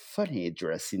or funny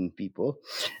dressing people.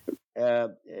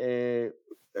 But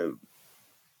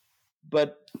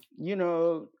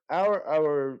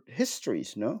our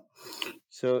histories, no.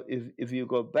 So if you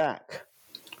go back,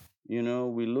 we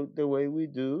look the way we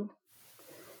do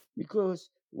because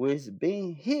we've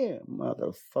been here,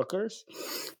 motherfuckers.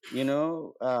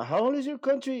 How old is your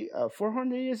country?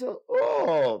 400 years old.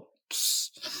 Oh.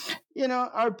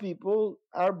 Our people,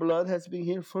 our blood has been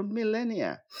here for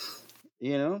millennia,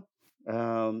 this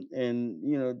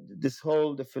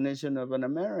whole definition of an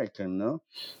American, no?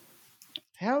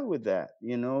 Hell with that,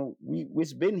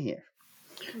 we've been here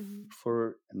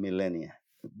for millennia,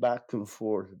 back and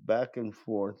forth, back and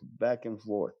forth, back and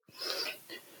forth.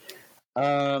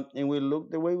 And we look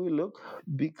the way we look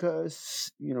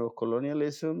because,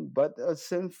 colonialism, but the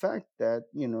same fact that,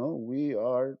 we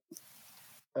are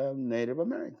Native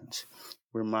Americans.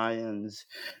 We're Mayans,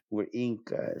 we're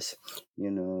Incas,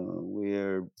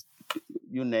 we're,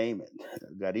 you name it,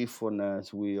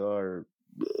 Garífonas, we are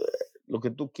lo que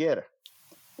tú quieras,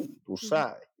 tú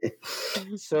sabes.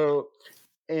 So,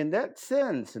 in that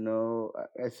sense,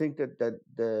 I think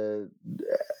that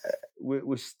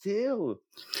we're still,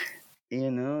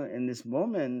 in this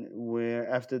moment where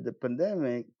after the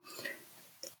pandemic,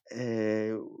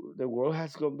 the world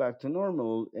has gone back to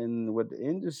normal, and what the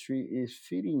industry is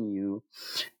feeding you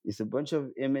is a bunch of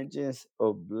images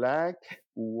of Black,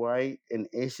 white, and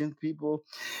Asian people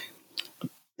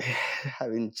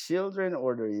having children,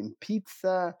 ordering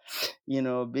pizza, you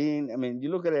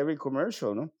look at every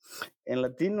commercial, no? And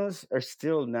Latinos are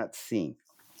still not seen.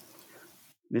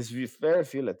 There's very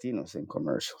few Latinos in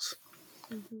commercials,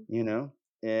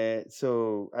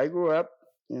 so I grew up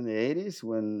in the 80s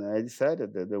when I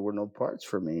decided that there were no parts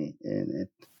for me in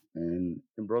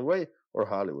Broadway or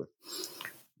Hollywood.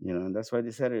 And that's why I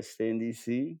decided to stay in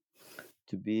DC,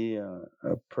 to be a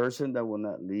person that will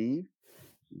not leave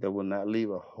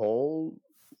a hole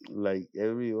like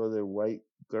every other white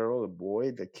girl or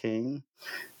boy that came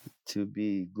to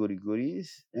be goody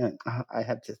goodies, and I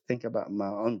have to think about my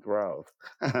own growth.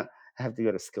 I have to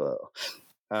go to school,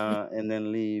 and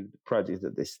then leave the project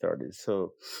that they started.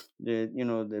 So,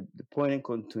 the point in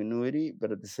continuity,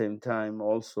 but at the same time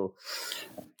also,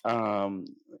 um,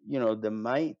 the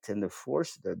might and the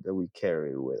force that we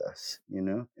carry with us,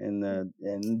 and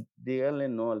dígale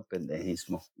no al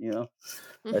pendejismo,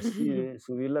 así es,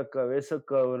 subir la cabeza,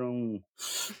 cabrón,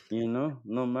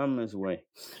 no mames, güey.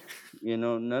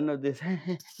 None of this,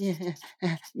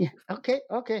 yeah,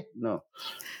 okay. No,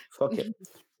 fuck it.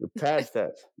 We're past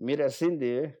that. Mira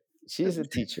Cindy, she's a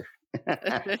teacher.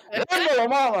 Dándolo,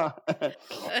 mama. All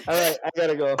right, I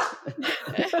gotta go.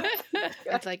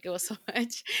 It's like it was so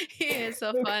much. He is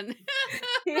so fun.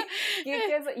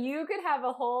 You could have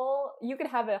a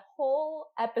whole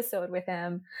episode with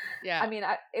him. Yeah. I mean,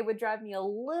 it would drive me a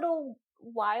little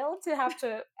while to have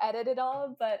to edit it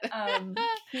all, but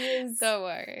he is. Don't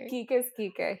worry. Kika's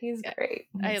Kika. He's great.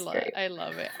 I love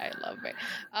it.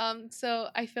 So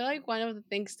I feel like one of the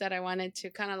things that I wanted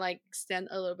to kind of like extend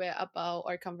a little bit about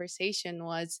our conversation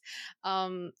was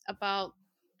about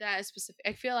that specific.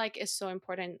 I feel like it's so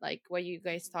important, like what you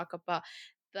guys talk about,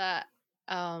 the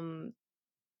 ¿cómo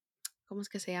es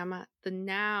que se llama? The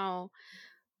now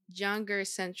younger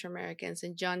Central Americans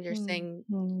and younger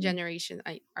generation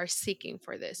are seeking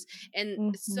for this.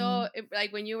 And so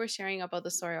like when you were sharing about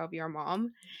the story of your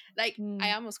mom, like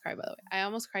I almost cry, by the way. I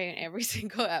almost cry in every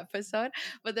single episode.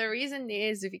 But the reason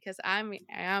is because I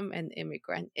am an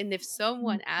immigrant. And if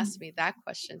someone asked me that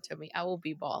question to me, I will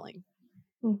be bawling.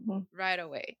 Right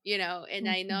away, and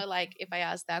I know, like, if I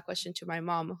ask that question to my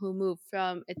mom, who moved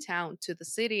from a town to the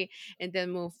city and then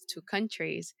moved to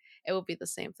countries, it will be the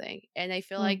same thing. And I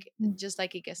feel like, just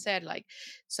like Ika said, like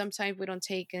sometimes we don't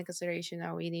take in consideration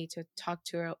that we need to talk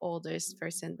to our oldest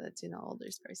person that's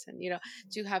oldest person,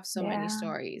 to have so many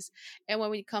stories. And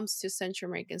when it comes to Central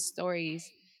American stories,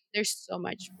 there's so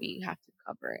much we have to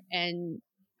cover. And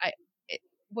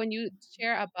when you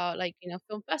share about, like,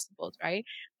 film festivals, right?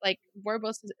 Like, we're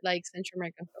both like Central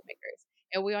American filmmakers,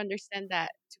 and we understand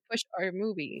that to push our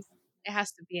movies, it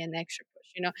has to be an extra push.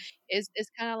 It's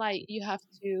kind of like you have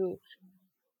to.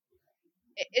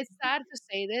 It's sad to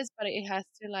say this, but it has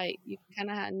to, like, you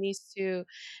kind of needs to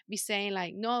be saying,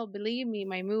 like, no, believe me,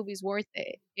 my movie's worth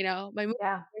it. My movie's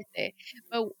worth it.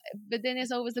 But then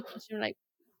it's always the question, like,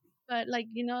 but like,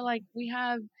 like we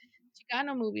have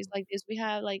Chicano movies like this, we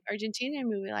have like Argentinian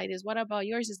movie like this. What about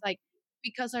yours? It's like,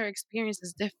 because our experience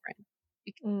is different.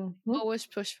 We can always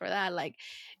push for that. Like,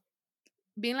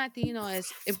 being Latino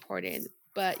is important,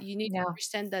 but you need to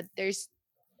understand that there's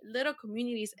little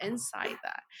communities inside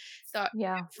that. So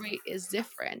every is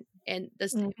different, and the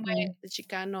same way the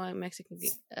Chicano and Mexican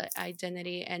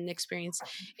identity and experience,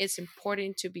 it's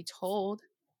important to be told.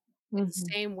 In the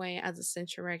same way as the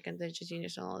Central American, the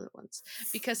indigenous, and all the ones.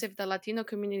 Because if the Latino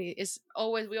community is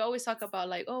we always talk about,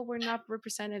 like, oh, we're not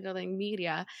represented in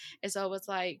media. It's always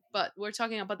like, but we're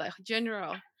talking about the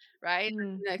general, right?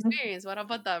 The experience. What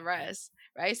about the rest,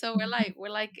 right? So we're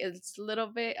like it's a little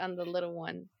bit on the little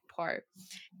one part,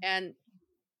 and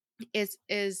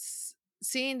is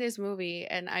seeing this movie,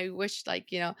 and I wish, like,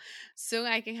 soon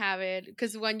I can have it,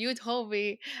 because when you told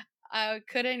me, I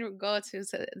couldn't go to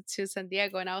San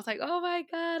Diego, and I was like, oh my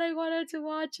God, I wanted to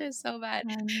watch it so bad,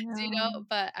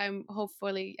 but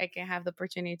hopefully I can have the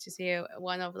opportunity to see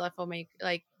one of the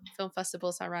film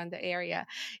festivals around the area,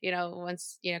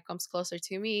 once, comes closer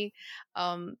to me,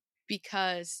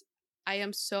 because I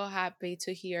am so happy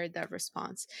to hear that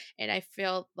response. And I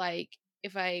feel like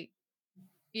if I,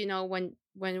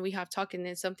 when we have talking,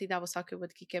 and something that I was talking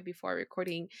with Kike before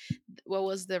recording, what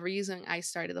was the reason I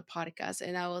started the podcast?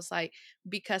 And I was like,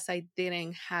 because I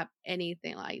didn't have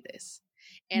anything like this.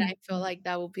 And I feel like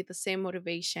that will be the same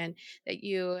motivation that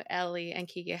you, Ellie, and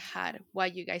Kike had why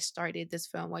you guys started this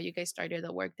film, why you guys started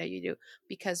the work that you do,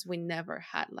 because we never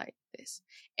had like this.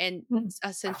 And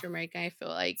as Central American, I feel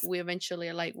like we eventually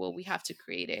are like, well, we have to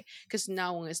create it, because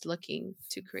no one is looking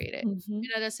to create it. And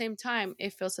at the same time,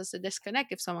 it feels as a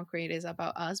disconnect if someone creates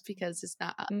about us, because it's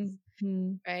not us,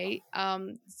 right?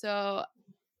 So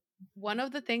one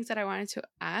of the things that I wanted to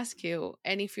ask you,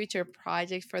 any future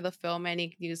projects for the film,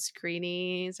 any new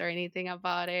screenings or anything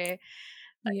about it?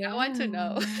 I want to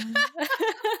know.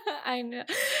 I know.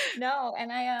 No,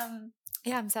 and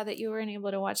I'm sad that you weren't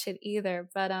able to watch it either.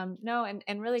 But no,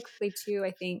 and really quickly too, I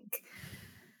think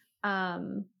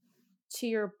to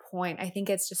your point, I think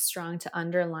it's just strong to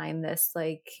underline this,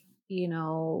 like,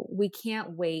 we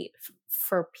can't wait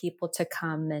for people to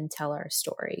come and tell our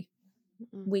story.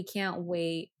 We can't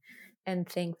wait and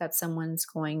think that someone's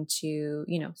going to,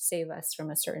 save us from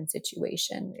a certain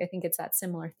situation. I think it's that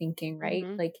similar thinking, right?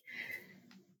 Mhm. Like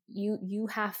you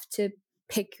have to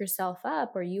pick yourself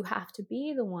up, or you have to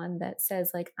be the one that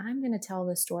says, like, I'm going to tell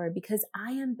the story because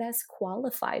I am best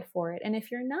qualified for it. And if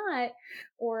you're not,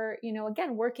 or,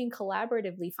 again, working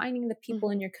collaboratively, finding the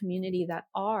people in Mhm. your community that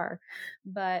are.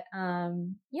 But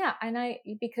yeah,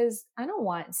 because I don't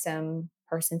want some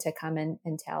person to come in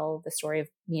and tell the story of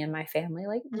me and my family.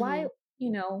 Like, why,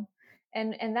 Mhm.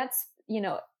 and that's,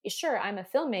 sure, I'm a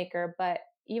filmmaker, but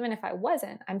even if I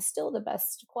wasn't, I'm still the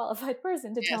best qualified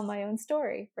person to tell Yes. my own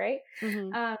story, right?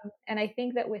 Mhm. And I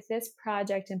think that with this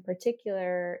project in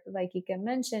particular, like Ika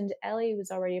mentioned, Ellie was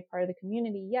already a part of the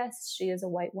community. Yes, she is a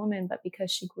white woman, but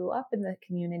because she grew up in the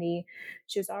community,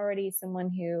 she was already someone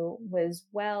who was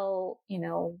well,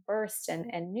 versed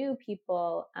and knew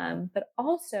people, but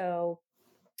also,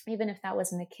 even if that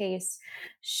wasn't the case,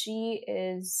 she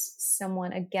is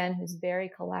someone, again, who's very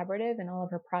collaborative in all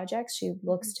of her projects. She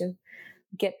looks to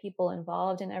get people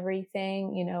involved in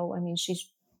everything. She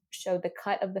showed the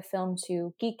cut of the film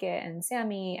to Kike and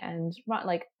Sammy and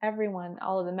like everyone,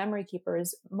 all of the memory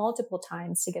keepers, multiple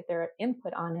times to get their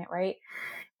input on it, right?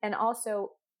 And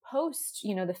also post,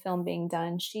 the film being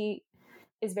done, she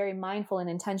is very mindful and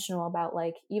intentional about,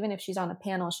 like, even if she's on a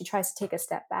panel, she tries to take a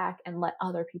step back and let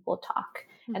other people talk.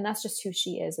 And that's just who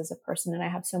she is as a person. And I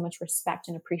have so much respect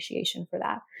and appreciation for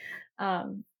that.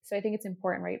 So I think it's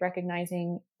important, right?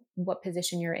 Recognizing what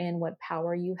position you're in, what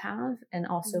power you have. And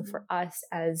also for us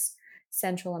as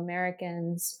Central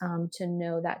Americans, to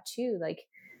know that too, like,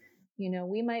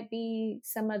 we might be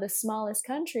some of the smallest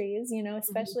countries,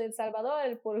 especially El Salvador,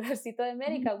 El Pulgarcito de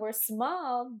America. We're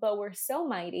small, but we're so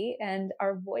mighty, and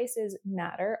our voices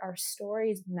matter, our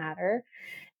stories matter.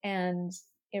 And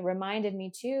it reminded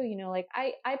me too, like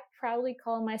I proudly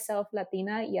call myself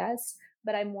Latina, yes,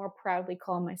 but I more proudly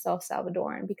call myself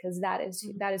Salvadoran, because that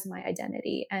is my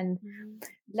identity. And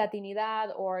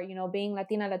Latinidad, or, being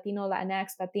Latina, Latino,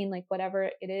 Latinx, Latin, like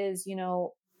whatever it is,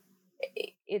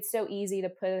 it's so easy to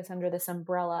put us under this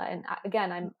umbrella. And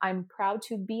again, I'm proud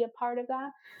to be a part of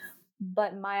that,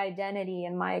 but my identity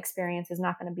and my experience is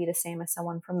not going to be the same as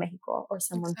someone from Mexico or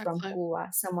someone from Exactly. Cuba,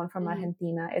 someone from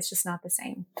Argentina. It's just not the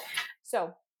same.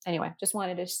 So anyway, just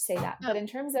wanted to say that. But in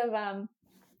terms of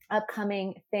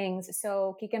upcoming things,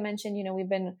 so Kika mentioned, we've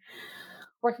been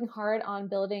working hard on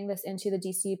building this into the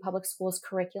DC Public Schools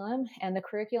curriculum, and the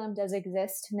curriculum does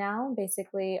exist now.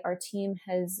 Basically, our team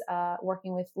has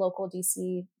working with local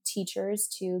DC teachers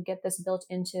to get this built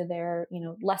into their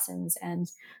lessons, and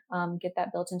get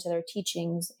that built into their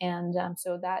teachings. And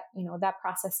so that that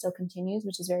process still continues,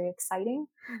 which is very exciting.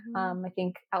 I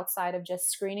think outside of just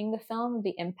screening the film,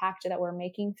 the impact that we're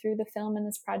making through the film in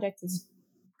this project is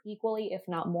equally, if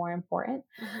not more, important.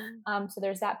 So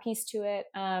there's that piece to it.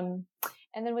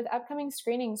 And then with upcoming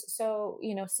screenings, so,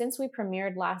 since we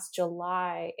premiered last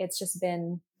July, it's just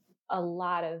been a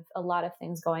lot of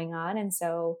things going on. And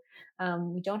so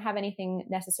we don't have anything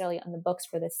necessarily on the books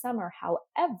for this summer.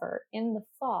 However, in the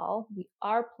fall, we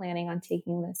are planning on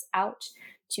taking this out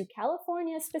to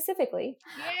California specifically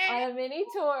on a mini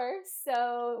tour.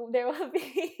 So there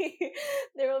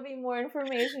will be more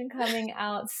information coming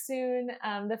out soon.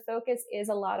 The focus is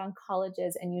a lot on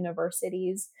colleges and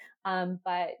universities.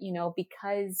 But,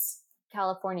 because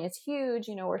California is huge,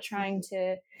 we're trying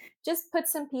to just put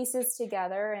some pieces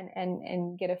together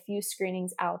and get a few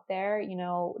screenings out there.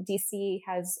 DC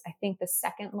has, I think, the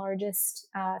second largest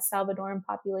Salvadoran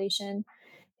population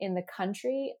in the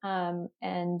country.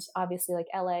 And obviously, like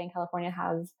LA and California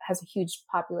has a huge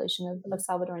population of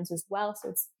Salvadorans as well. So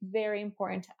it's very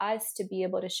important to us to be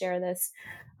able to share this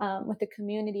with the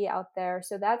community out there.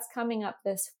 So that's coming up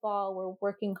this fall. We're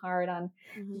working hard on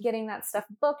getting that stuff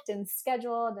booked and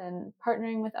scheduled, and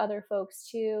partnering with other folks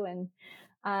too. And,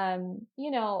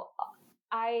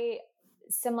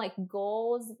 some like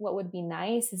goals, what would be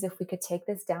nice is if we could take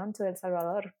this down to El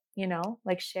Salvador,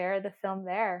 like share the film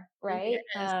there. Right.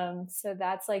 Yes. So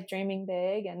that's like dreaming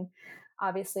big, and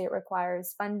obviously it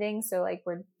requires funding. So like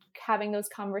we're having those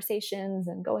conversations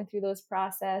and going through those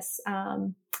processes.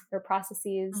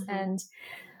 And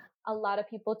a lot of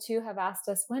people too have asked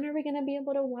us, when are we going to be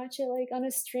able to watch it like on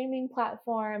a streaming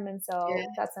platform? And so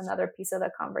that's another piece of the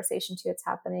conversation too. It's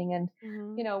happening. And,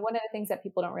 one of the things that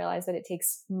people don't realize, that it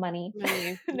takes money,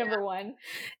 number one.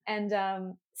 And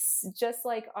just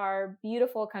like our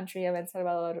beautiful country of El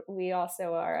Salvador, we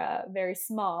also are a very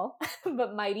small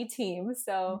but mighty team.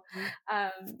 So,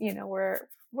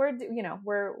 we're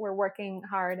working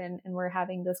hard, and we're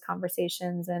having those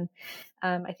conversations. And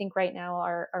I think right now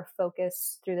our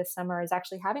focus through the summer is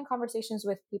actually having conversations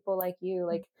with people like you,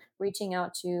 like reaching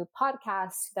out to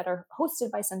podcasts that are hosted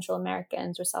by Central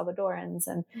Americans or Salvadorans,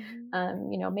 and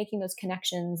making those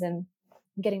connections and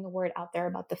getting the word out there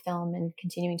about the film, and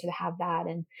continuing to have that,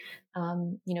 and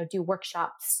do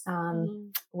workshops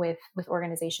with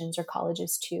organizations or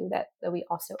colleges too that we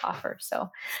also offer.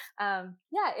 So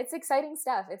it's exciting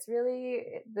stuff. It's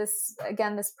really this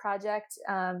project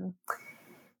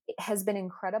has been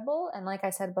incredible. And like I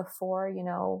said before,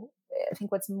 I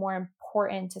think what's more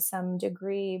important to some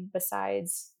degree,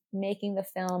 besides making the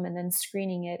film and then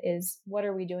screening it, is what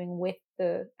are we doing with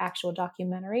the actual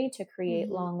documentary to create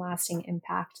long-lasting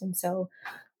impact. And so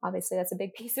obviously that's a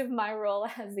big piece of my role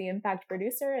as the impact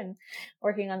producer and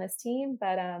working on this team.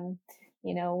 But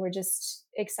we're just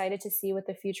excited to see what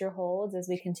the future holds as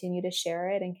we continue to share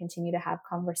it and continue to have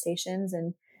conversations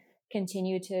and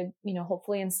continue to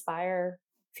hopefully inspire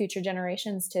future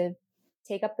generations to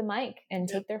take up the mic and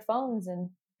take their phones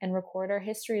and record our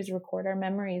histories, record our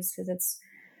memories, because it's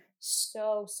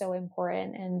so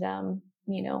important. And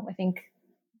I think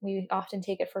we often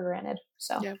take it for granted.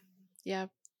 So yeah,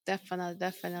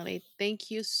 definitely.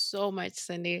 Thank you so much,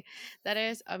 Cindy. That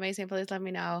is amazing. Please let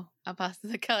me know about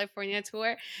the California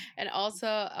tour, and also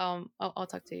I'll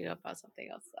talk to you about something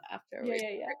else after we're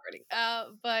recording.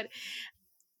 But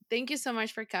thank you so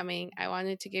much for coming. I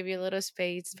wanted to give you a little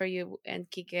space for you and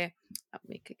Kike.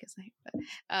 Kike's not here,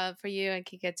 but for you and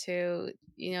Kike to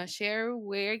share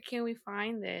where can we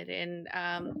find it, and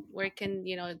where can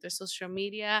the social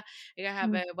media. You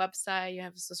have a website, you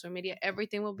have social media.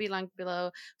 Everything will be linked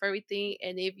below for everything.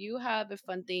 And if you have a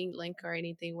funding link or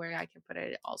anything where I can put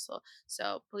it also,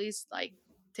 so please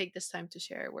take this time to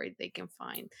share where they can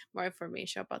find more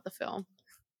information about the film.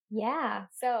 Yeah.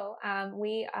 So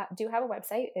we do have a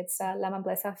website. It's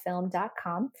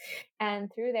lamanplesafilm.com.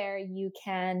 And through there, you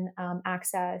can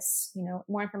access,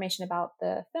 more information about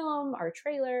the film, our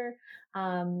trailer,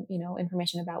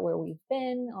 information about where we've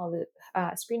been, all the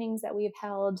screenings that we've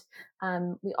held.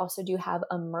 We also do have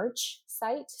a merch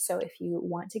site. So if you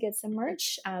want to get some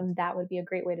merch, that would be a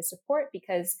great way to support,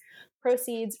 because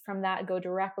proceeds from that go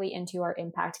directly into our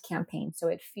impact campaign. So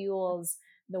it fuels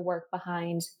the work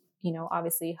behind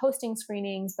obviously hosting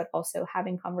screenings, but also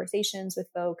having conversations with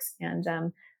folks and,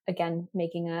 again,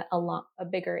 making a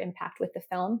bigger impact with the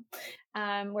film.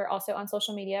 We're also on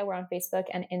social media. We're on Facebook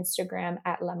and Instagram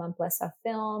at La Mamplesa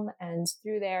Film. And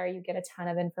through there, you get a ton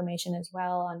of information as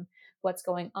well on what's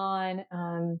going on,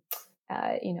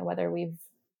 whether we've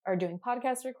are doing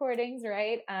podcast recordings,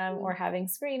 right? Or having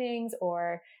screenings,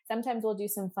 or sometimes we'll do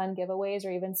some fun giveaways or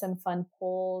even some fun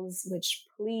polls, which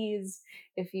please,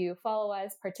 if you follow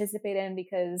us, participate in,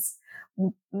 because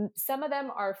some of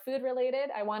them are food related.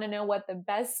 I want to know what the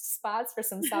best spots for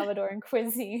some Salvadoran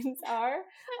cuisines are,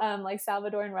 like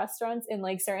Salvadoran restaurants in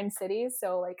certain cities.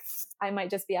 So I might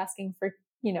just be asking for,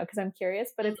 because I'm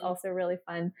curious, but it's also really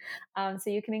fun. So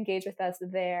you can engage with us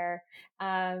there.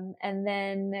 And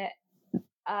then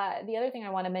the other thing I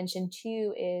want to mention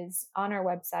too is on our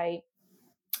website,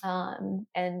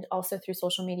 and also through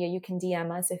social media, you can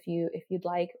DM us if you'd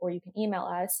like, or you can email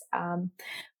us.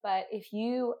 But if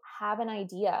you have an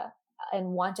idea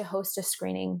and want to host a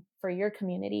screening for your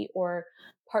community, or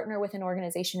partner with an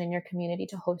organization in your community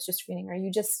to host a screening, or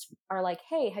you just are like,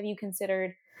 hey, have you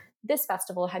considered this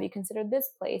festival? Have you considered this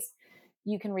place?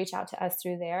 You can reach out to us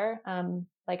through there.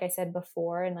 Like I said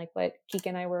before, and like what Kike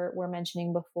and I were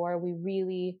mentioning before, we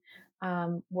really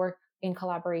work in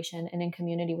collaboration and in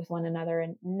community with one another.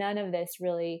 And none of this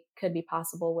really could be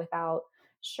possible without,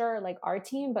 our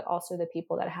team, but also the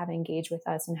people that have engaged with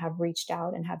us and have reached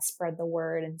out and have spread the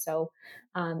word. And so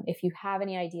if you have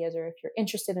any ideas, or if you're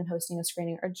interested in hosting a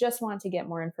screening, or just want to get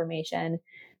more information,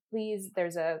 please,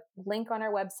 there's a link on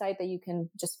our website that you can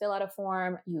just fill out a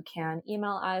form. You can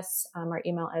email us. Our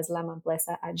email is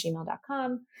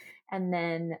lamanplesa@gmail.com. And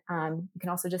then you can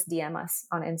also just DM us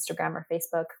on Instagram or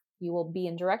Facebook. You will be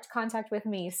in direct contact with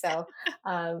me. So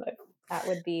that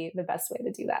would be the best way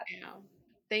to do that. Yeah.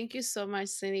 Thank you so much,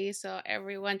 Cindy. So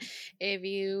everyone, if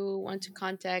you want to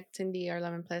contact Cindy or La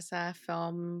Mamplesa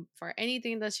Film for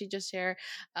anything that she just shared,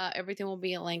 everything will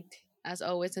be linked as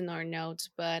always in our notes.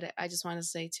 But I just want to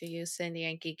say to you, Cindy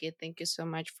and Kike, thank you so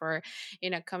much for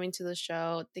coming to the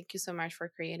show. Thank you so much for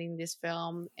creating this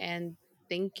film, and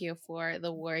thank you for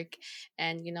the work.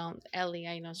 And, Ellie,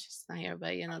 I know she's not here,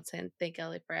 but, thank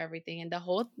Ellie for everything. And the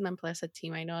whole Mamplesa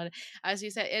team, I know, as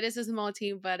you said, it is a small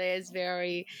team, but it's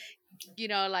very,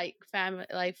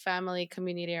 family,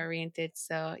 community oriented.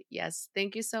 So, yes,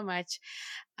 thank you so much.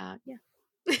 Yeah.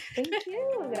 Thank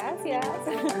you. Gracias.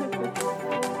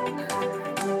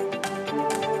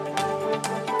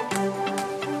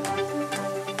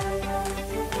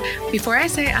 Before I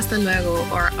say hasta luego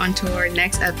or onto our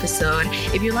next episode,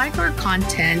 if you like our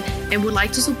content and would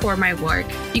like to support my work,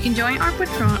 you can join our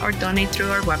Patreon or donate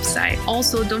through our website.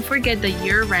 Also, don't forget that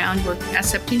year-round we're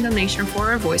accepting donation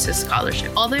for our Voices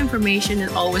Scholarship. All the information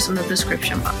is always in the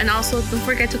description box. And also, don't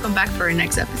forget to come back for our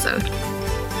next episode.